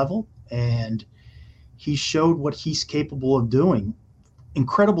league level. And he showed what he's capable of doing.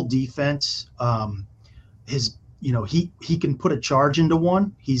 Incredible defense. He can put a charge into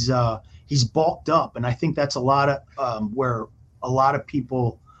one. He's bulked up, and I think that's a lot of where a lot of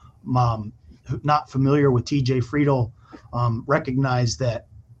people not familiar with TJ Friedl recognize that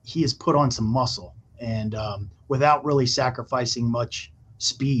he has put on some muscle and without really sacrificing much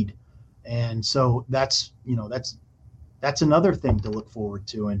speed. And so that's another thing to look forward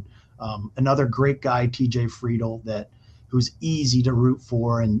to. And another great guy, TJ Friedl, who's easy to root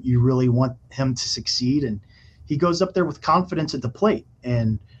for, and you really want him to succeed. And he goes up there with confidence at the plate.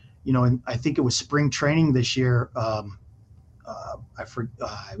 And, and I think it was spring training this year. I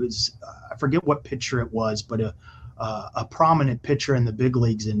forget what pitcher it was, but a prominent pitcher in the big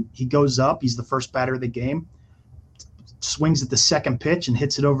leagues. And he goes up, he's the first batter of the game, swings at the second pitch and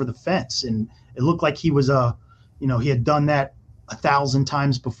hits it over the fence. And it looked like he was he had done that 1,000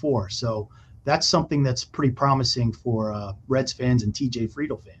 times before. So that's something that's pretty promising for Reds fans and TJ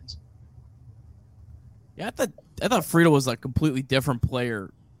Friedl fans. Yeah, I thought Friedl was a completely different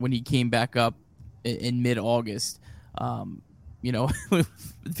player when he came back up in mid-August. At the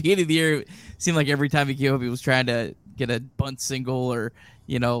beginning of the year, it seemed like every time he came up, he was trying to get a bunt single or,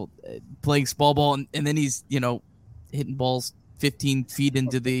 playing small ball. And then he's, hitting balls 15 feet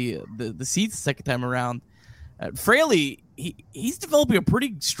into the seats the second time around. Fraley, he's developing a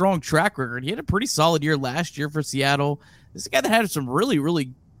pretty strong track record. He had a pretty solid year last year for Seattle. This is a guy that had some really,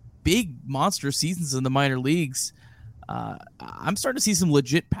 really big monster seasons in the minor leagues. I'm starting to see some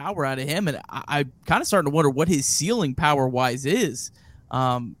legit power out of him, and I'm kind of starting to wonder what his ceiling power-wise is.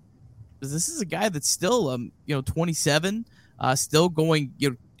 This is a guy that's still, 27, still going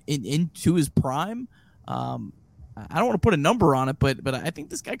into his prime. I don't want to put a number on it, but I think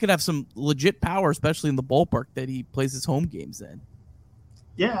this guy could have some legit power, especially in the ballpark that he plays his home games in.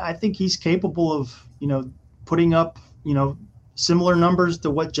 Yeah, I think he's capable of, putting up, similar numbers to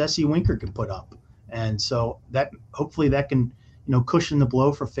what Jesse Winker could put up. And so that hopefully that can, cushion the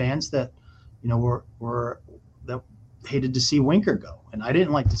blow for fans that, that hated to see Winker go. And I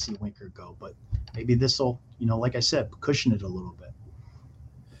didn't like to see Winker go, but maybe this will, like I said, cushion it a little bit.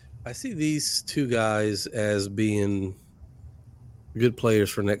 I see these two guys as being good players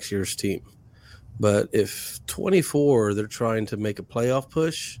for next year's team. But if 24, they're trying to make a playoff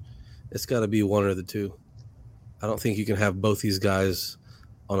push, it's got to be one or the two. I don't think you can have both these guys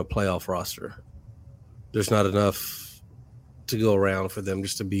on a playoff roster. There's not enough to go around for them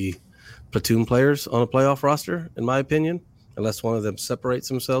just to be platoon players on a playoff roster, in my opinion, unless one of them separates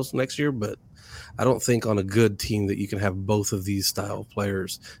themselves next year. But I don't think on a good team that you can have both of these style of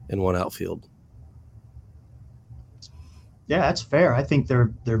players in one outfield. Yeah, that's fair. I think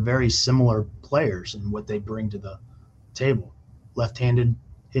they're very similar players in what they bring to the table. Left-handed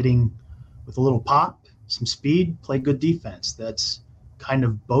hitting with a little pop, some speed, play good defense. That's kind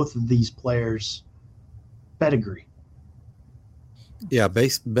of both of these players' pedigree. Yeah,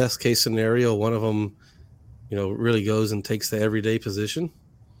 best case scenario, one of them, really goes and takes the everyday position.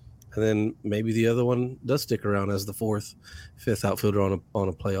 And then maybe the other one does stick around as the fourth, fifth outfielder on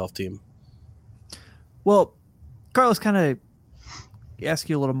a playoff team. Well, Carlos, kind of ask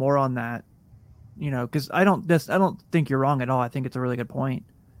you a little more on that, because I don't think you're wrong at all. I think it's a really good point.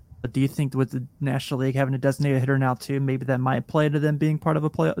 But do you think with the National League having a designated hitter now too, maybe that might play into them being part of a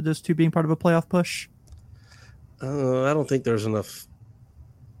play, those two being part of a playoff push? I don't think there's enough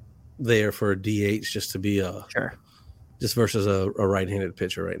there for a DH just to be just versus a right-handed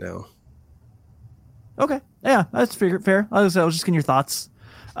pitcher right now. Okay, yeah, that's fair. I was just getting your thoughts.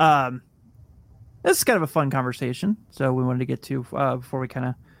 This is kind of a fun conversation, so we wanted to get to before we kind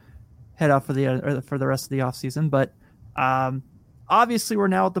of head off for the rest of the off season. But obviously, we're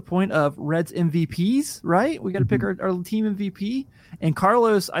now at the point of Reds MVPs, right? We got to pick our team MVP. And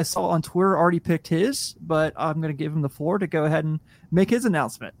Carlos, I saw on Twitter, already picked his, but I'm going to give him the floor to go ahead and make his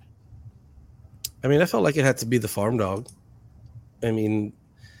announcement. I mean, I felt like it had to be the farm dog. I mean,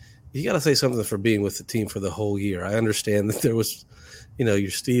 you got to say something for being with the team for the whole year. I understand that there was,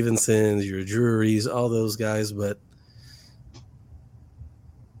 your Stevensons, your Drurys, all those guys, but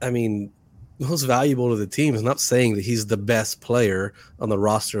I mean, most valuable to the team is not saying that he's the best player on the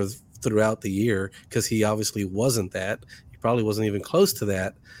roster throughout the year, because he obviously wasn't that. He probably wasn't even close to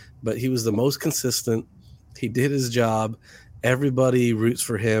that, but he was the most consistent. He did his job. Everybody roots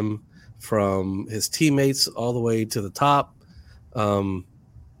for him, from his teammates all the way to the top. I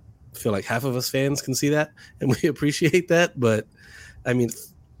feel like half of us fans can see that, and we appreciate that. But I mean,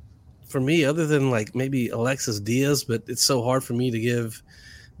 for me, other than like maybe Alexis Diaz, but it's so hard for me to give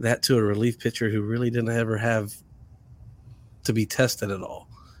that to a relief pitcher who really didn't ever have to be tested at all.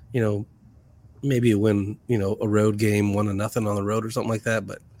 Maybe win, a road game 1-0 on the road or something like that,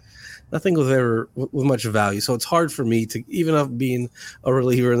 but nothing was ever with much value. So it's hard for me to, even of being a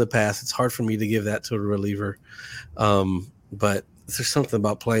reliever in the past, it's hard for me to give that to a reliever. But there's something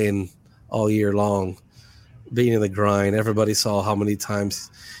about playing all year long, being in the grind. Everybody saw how many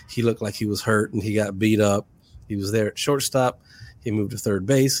times he looked like he was hurt and he got beat up. He was there at shortstop. He moved to third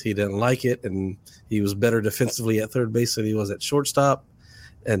base. He didn't like it, and he was better defensively at third base than he was at shortstop,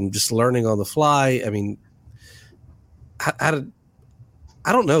 and just learning on the fly. I mean, I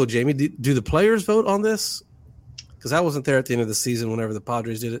don't know, Jamie. Do the players vote on this? Because I wasn't there at the end of the season whenever the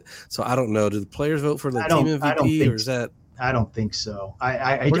Padres did it, so I don't know. Do the players vote for the team MVP, or is that? I don't think so.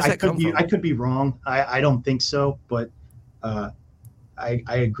 I could be wrong. I don't think so, but I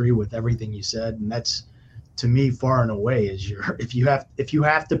agree with everything you said, and that's, to me, far and away is if you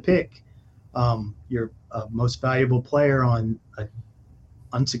have to pick your most valuable player on an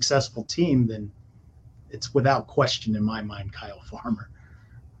unsuccessful team, then it's without question in my mind Kyle Farmer.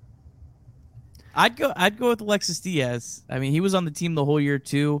 I'd go with Alexis Diaz. I mean, he was on the team the whole year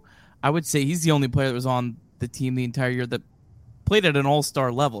too. I would say he's the only player that was on the team the entire year that played at an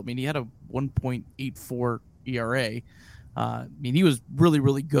all-star level. I mean, he had a 1.84 ERA. I mean, he was really,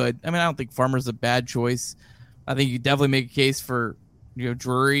 really good. I mean, I don't think Farmer's a bad choice. I think you definitely make a case for,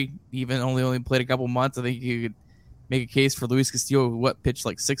 Drury, even only played a couple months. I think you could make a case for Luis Castillo, who pitched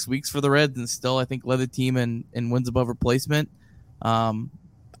like 6 weeks for the Reds and still, I think, led the team in wins above replacement.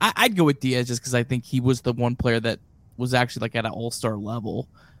 I'd go with Diaz just because I think he was the one player that was actually like at an all-star level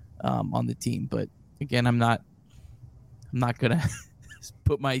on the team. But again, I'm not gonna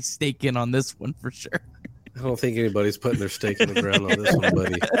put my stake in on this one for sure. I don't think anybody's putting their stake in the ground on this one,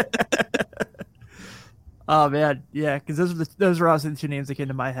 buddy. Oh man, yeah, because those were obviously the two names that came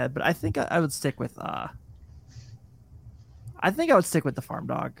to my head. But I think I would stick with the farm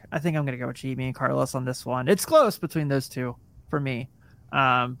dog. I think I'm gonna go with Jamie and Carlos on this one. It's close between those two for me,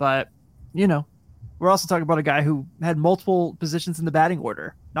 but we're also talking about a guy who had multiple positions in the batting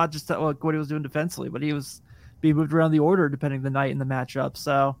order, not just what he was doing defensively, but he was being moved around the order depending on the night and the matchup.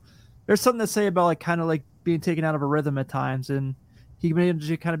 So there's something to say about like kind of like being taken out of a rhythm at times, and he can be able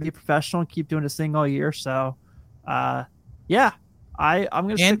to kind of be professional and keep doing his thing all year. So, yeah, I'm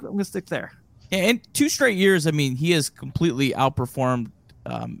gonna stick there. And 2 straight years, I mean, he has completely outperformed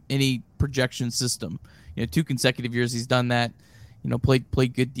any projection system. 2 consecutive years he's done that.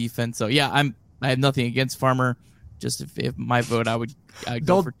 Played good defense. So yeah, I have nothing against Farmer. Just if my vote, I'd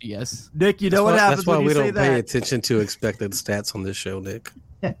go for Diaz. Nick, what happens when you say that? That's why we don't pay attention to expected stats on this show, Nick.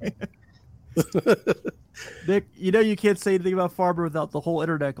 Nick, you can't say anything about Farmer without the whole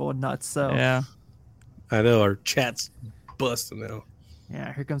internet going nuts. So yeah, I know our chat's busting now.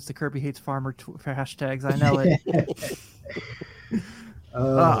 Yeah, here comes the Kirby hates Farmer for hashtags. I know it.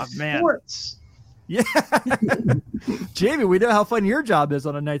 Oh man, sports. Yeah, Jamie, we know how fun your job is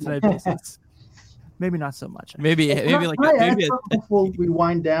on a night-to-night basis. Maybe not so much. Maybe before we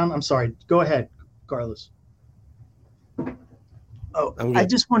wind down. I'm sorry. Go ahead, Carlos. Oh, I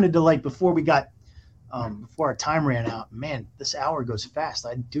just wanted to before we got before our time ran out. Man, this hour goes fast.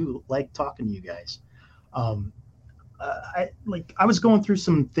 I do like talking to you guys. I was going through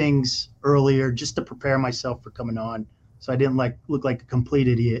some things earlier just to prepare myself for coming on, so I didn't look like a complete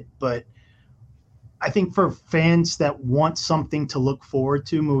idiot. But I think for fans that want something to look forward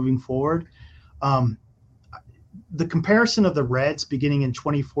to moving forward, the comparison of the Reds beginning in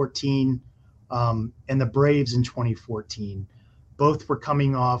 2014 and the Braves in 2014, both were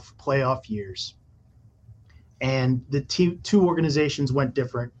coming off playoff years. And the two organizations went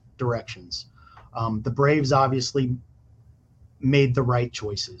different directions. The Braves obviously made the right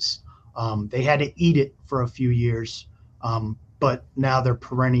choices. They had to eat it for a few years, but now they're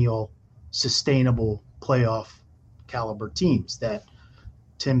perennial, sustainable playoff caliber teams that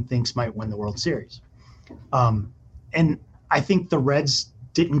Tim thinks might win the World Series. And I think the Reds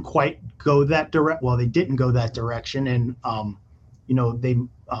didn't quite go that direct. Well, they didn't go that direction. And, they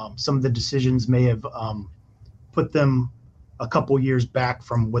some of the decisions may have put them a couple years back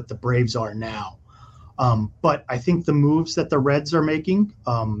from what the Braves are now. But I think the moves that the Reds are making,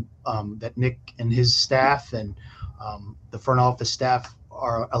 that Nick and his staff and the front office staff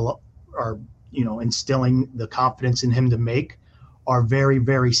are instilling the confidence in him to make, are very,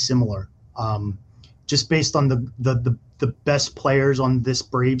 very similar. Just based on the best players on this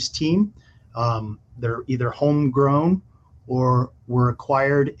Braves team, they're either homegrown or were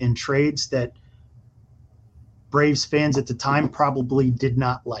acquired in trades that Braves fans at the time probably did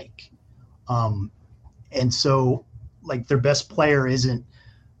not like. And so, like, their best player isn't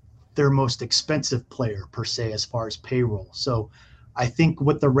their most expensive player per se as far as payroll. So I think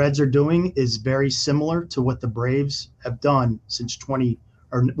what the Reds are doing is very similar to what the Braves have done since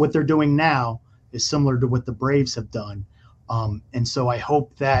or what they're doing now is similar to what the Braves have done. And so I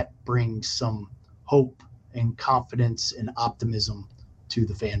hope that brings some hope and confidence and optimism to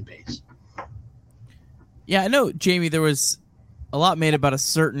the fan base. Yeah, I know, Jamie, there was a lot made about a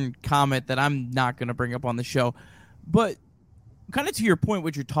certain comment that I'm not going to bring up on the show. But kind of to your point,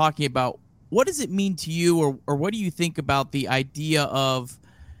 what you're talking about, what does it mean to you, or what do you think about the idea of,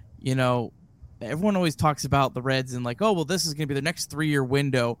 everyone always talks about the Reds and like, oh, well, this is going to be the next 3-year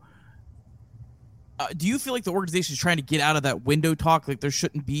window. Do you feel like the organization is trying to get out of that window talk? Like there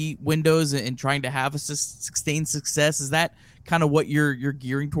shouldn't be windows and trying to have a sustained success? Is that kind of what you're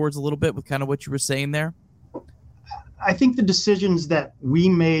gearing towards a little bit with kind of what you were saying there? I think the decisions that we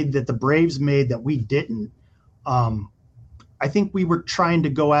made, that the Braves made, that we didn't, I think we were trying to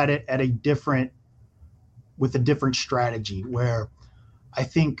go at it with a different strategy, where I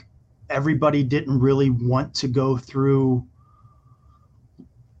think everybody didn't really want to go through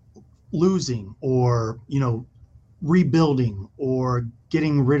losing or, rebuilding or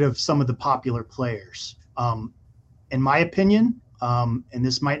getting rid of some of the popular players. In my opinion, and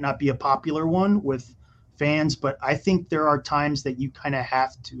this might not be a popular one with fans, but I think there are times that you kind of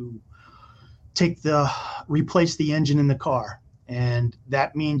have to replace the engine in the car. And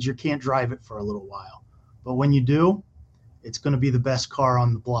that means you can't drive it for a little while. But when you do, it's going to be the best car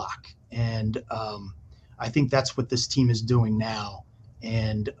on the block. And I think that's what this team is doing now.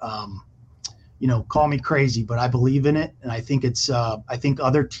 And, call me crazy, but I believe in it. And I think I think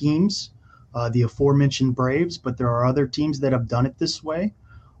other teams, the aforementioned Braves, but there are other teams that have done it this way,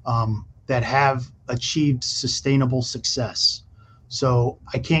 that have achieved sustainable success. So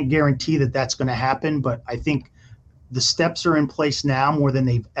I can't guarantee that that's going to happen, but I think the steps are in place now more than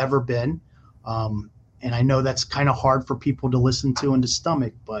they've ever been. And I know that's kind of hard for people to listen to and to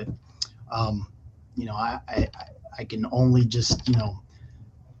stomach, but, I can only just,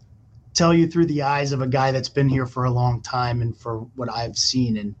 tell you through the eyes of a guy that's been here for a long time and for what I've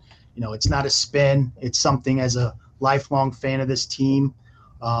seen. And, it's not a spin. It's something as a lifelong fan of this team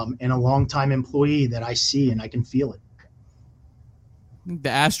and a longtime employee that I see and I can feel it. The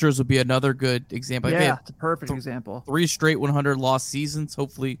Astros will be another good example. Yeah, it's a perfect example. 3 straight 100 loss seasons.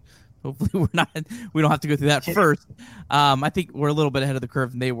 Hopefully we don't have to go through that first. I think we're a little bit ahead of the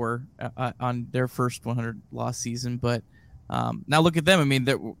curve than they were on their first 100 loss season. But now look at them. I mean,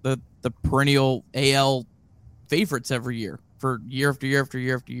 the perennial AL favorites every year for year after year after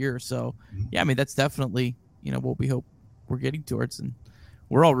year after year. So yeah, I mean, that's definitely, what we hope we're getting towards, and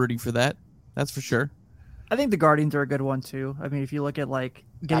we're all rooting for that. That's for sure. I think the Guardians are a good one too. I mean, if you look at like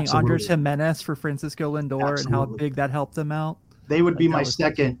getting Absolutely. Andres Jimenez for Francisco Lindor and how big that helped them out. They would be my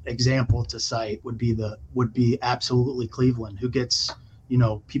second example to cite would be absolutely Cleveland, who gets,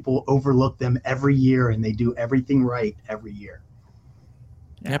 people overlook them every year and they do everything right every year.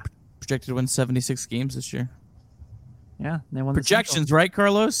 Yeah, projected to win 76 games this year. Yeah, they won projections, right,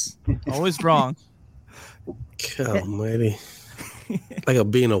 Carlos? Always wrong. God almighty.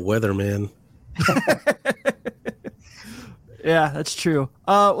 Like being a weatherman. Yeah, that's true.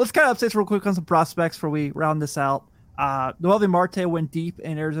 Let's kind of update real quick on some prospects before we round this out. Noelvi Marte went deep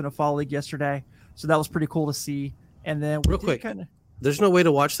in Arizona Fall League yesterday, so that was pretty cool to see. And then Real quick, there's no way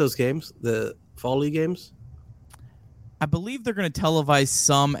to watch those games, the Fall League games? I believe they're going to televise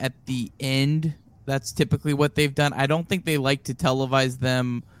some at the end. That's typically what they've done. I don't think they like to televise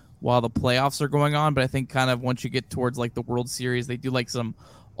them while the playoffs are going on, but I think kind of once you get towards like the World Series, they do like some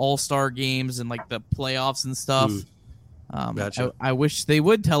all-star games and like the playoffs and stuff. Gotcha. I wish they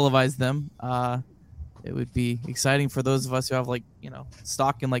would televise them. It would be exciting for those of us who have like,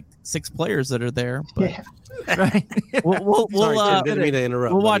 stock in like 6 players that are there. But Right. we'll Sorry, Tim, didn't mean to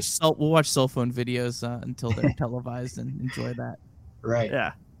interrupt. we'll buddy. watch cell phone videos until they're televised and enjoy that. Right.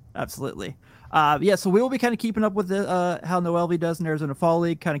 Yeah, absolutely. So we will be kind of keeping up with how Noelvi does in Arizona Fall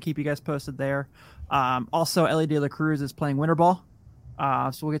League, kind of keep you guys posted there. Also, Ellie De La Cruz is playing winter ball.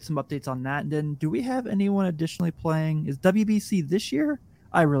 So we'll get some updates on that. And then do we have anyone additionally playing? Is WBC this year?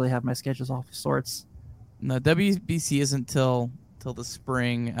 I really have my schedules off of sorts. No, WBC isn't till the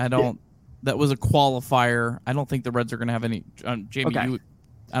spring. That was a qualifier. I don't think the Reds are going to have any. Jamie, Okay.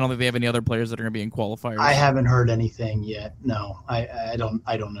 I don't think they have any other players that are going to be in qualifiers. I haven't heard anything yet. No, I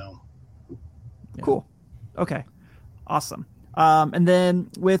don't know. Yeah. Cool. Okay. Awesome. And then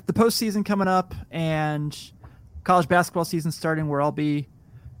with the postseason coming up and college basketball season starting, where I'll be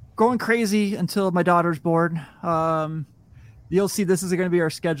going crazy until my daughter's born. You'll see this is going to be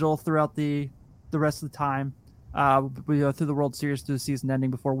our schedule throughout the rest of the time. We go through the World Series, through the season ending,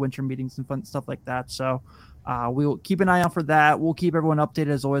 before winter meetings and fun stuff like that. So we will keep an eye out for that. We'll keep everyone updated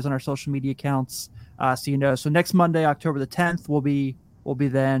as always on our social media accounts. So next Monday, October the 10th, will be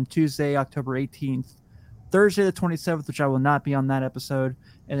then Tuesday, October 18th, Thursday the 27th, which I will not be on that episode,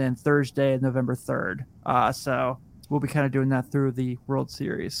 and then Thursday, November 3rd. So we'll be kind of doing that through the World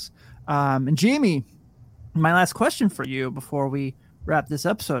Series. And Jamie, my last question for you before we wrap this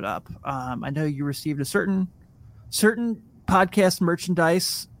episode up. I know you received a certain podcast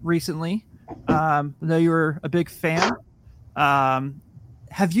merchandise recently. I know you were a big fan.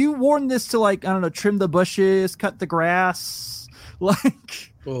 Have you worn this to trim the bushes, cut the grass?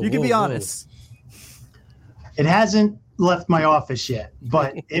 You can be honest. It hasn't left my office yet,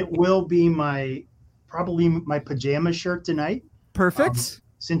 but it will be probably my pajama shirt tonight. Perfect.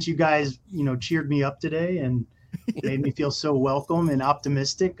 Since you guys, cheered me up today and made me feel so welcome and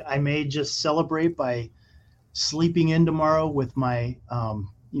optimistic, I may just celebrate by sleeping in tomorrow with my,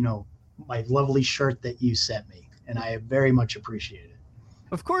 my lovely shirt that you sent me. And I very much appreciate it.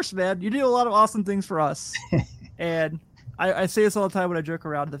 Of course, man. You do a lot of awesome things for us. And I say this all the time when I joke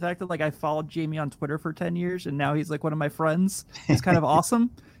around. The fact that I followed Jamie on Twitter for 10 years and now he's one of my friends is kind of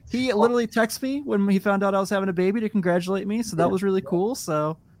awesome. He literally texted me when he found out I was having a baby to congratulate me. So that was really cool.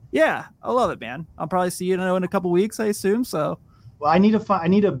 So yeah, I love it, man. I'll probably see you in a couple weeks, I assume. So well, I need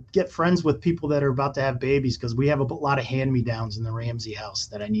to get friends with people that are about to have babies because we have a lot of hand-me-downs in the Ramsey house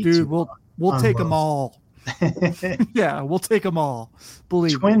that I need to. Dude, we'll take them all. Yeah, we'll take them all.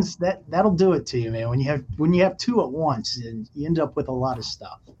 Believe twins, that'll do it to you, man. When you have 2 at once, and you end up with a lot of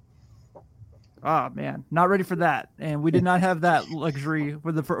stuff. Oh man, not ready for that, and we did not have that luxury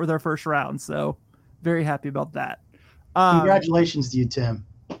with our first round. So very happy about that. Congratulations to you, Tim.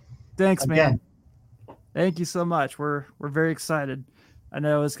 Thanks, Again. man. Thank you so much. We're very excited. I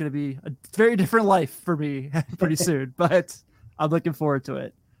know it's going to be a very different life for me pretty soon, but I'm looking forward to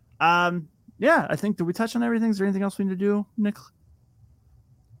it. Yeah, I think, did we touch on everything? Is there anything else we need to do, Nick?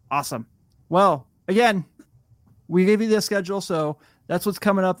 Awesome. Well, again, we gave you the schedule, so that's what's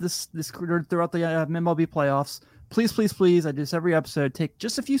coming up this throughout the MLB playoffs. Please, please, please, I do this every episode. Take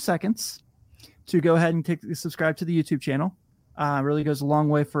just a few seconds to go ahead and subscribe to the YouTube channel. It really goes a long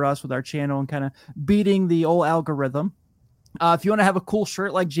way for us with our channel and kind of beating the old algorithm. If you want to have a cool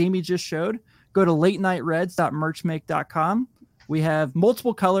shirt like Jamie just showed, go to latenighreds.merchmake.com. We have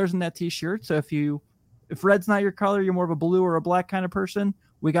multiple colors in that t-shirt. So if red's not your color, you're more of a blue or a black kind of person,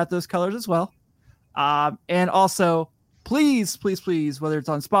 we got those colors as well. And also, please, please, please, whether it's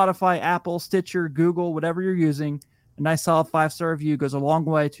on Spotify, Apple, Stitcher, Google, whatever you're using, a nice solid 5-star review goes a long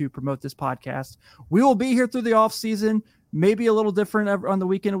way to promote this podcast. We will be here through the off season, maybe a little different on the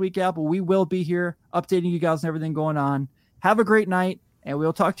weekend and week out, but we will be here updating you guys on everything going on. Have a great night, and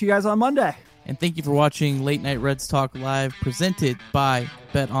we'll talk to you guys on Monday. And thank you for watching Late Night Reds Talk Live, presented by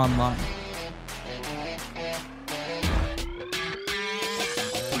Bet Online.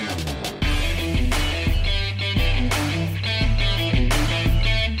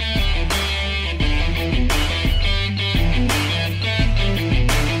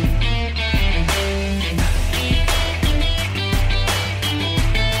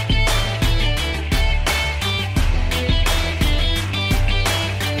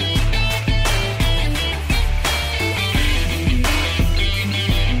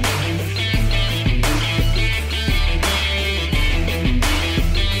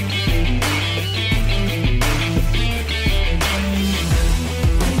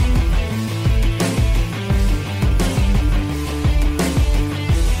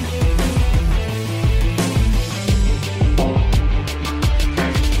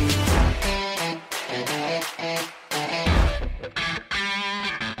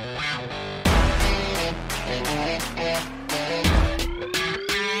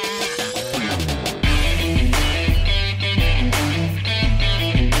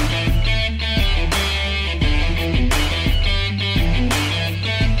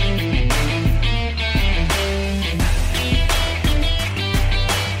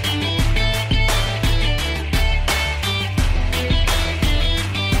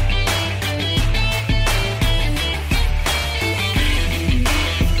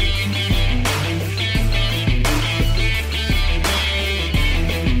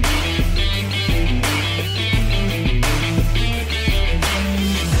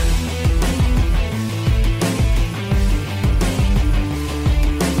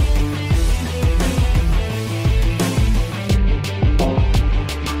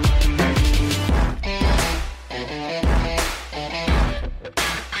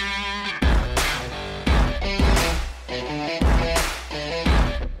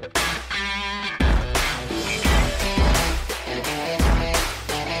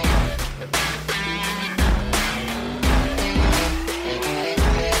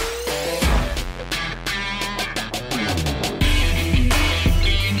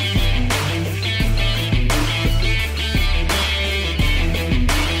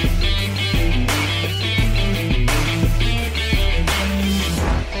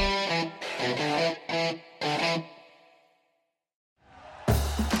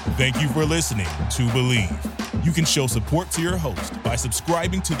 Thank you for listening to Believe. You can show support to your host by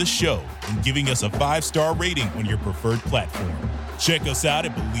subscribing to the show and giving us a 5-star rating on your preferred platform. Check us out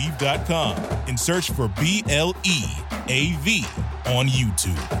at Believe.com and search for BLEAV on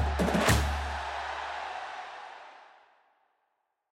YouTube.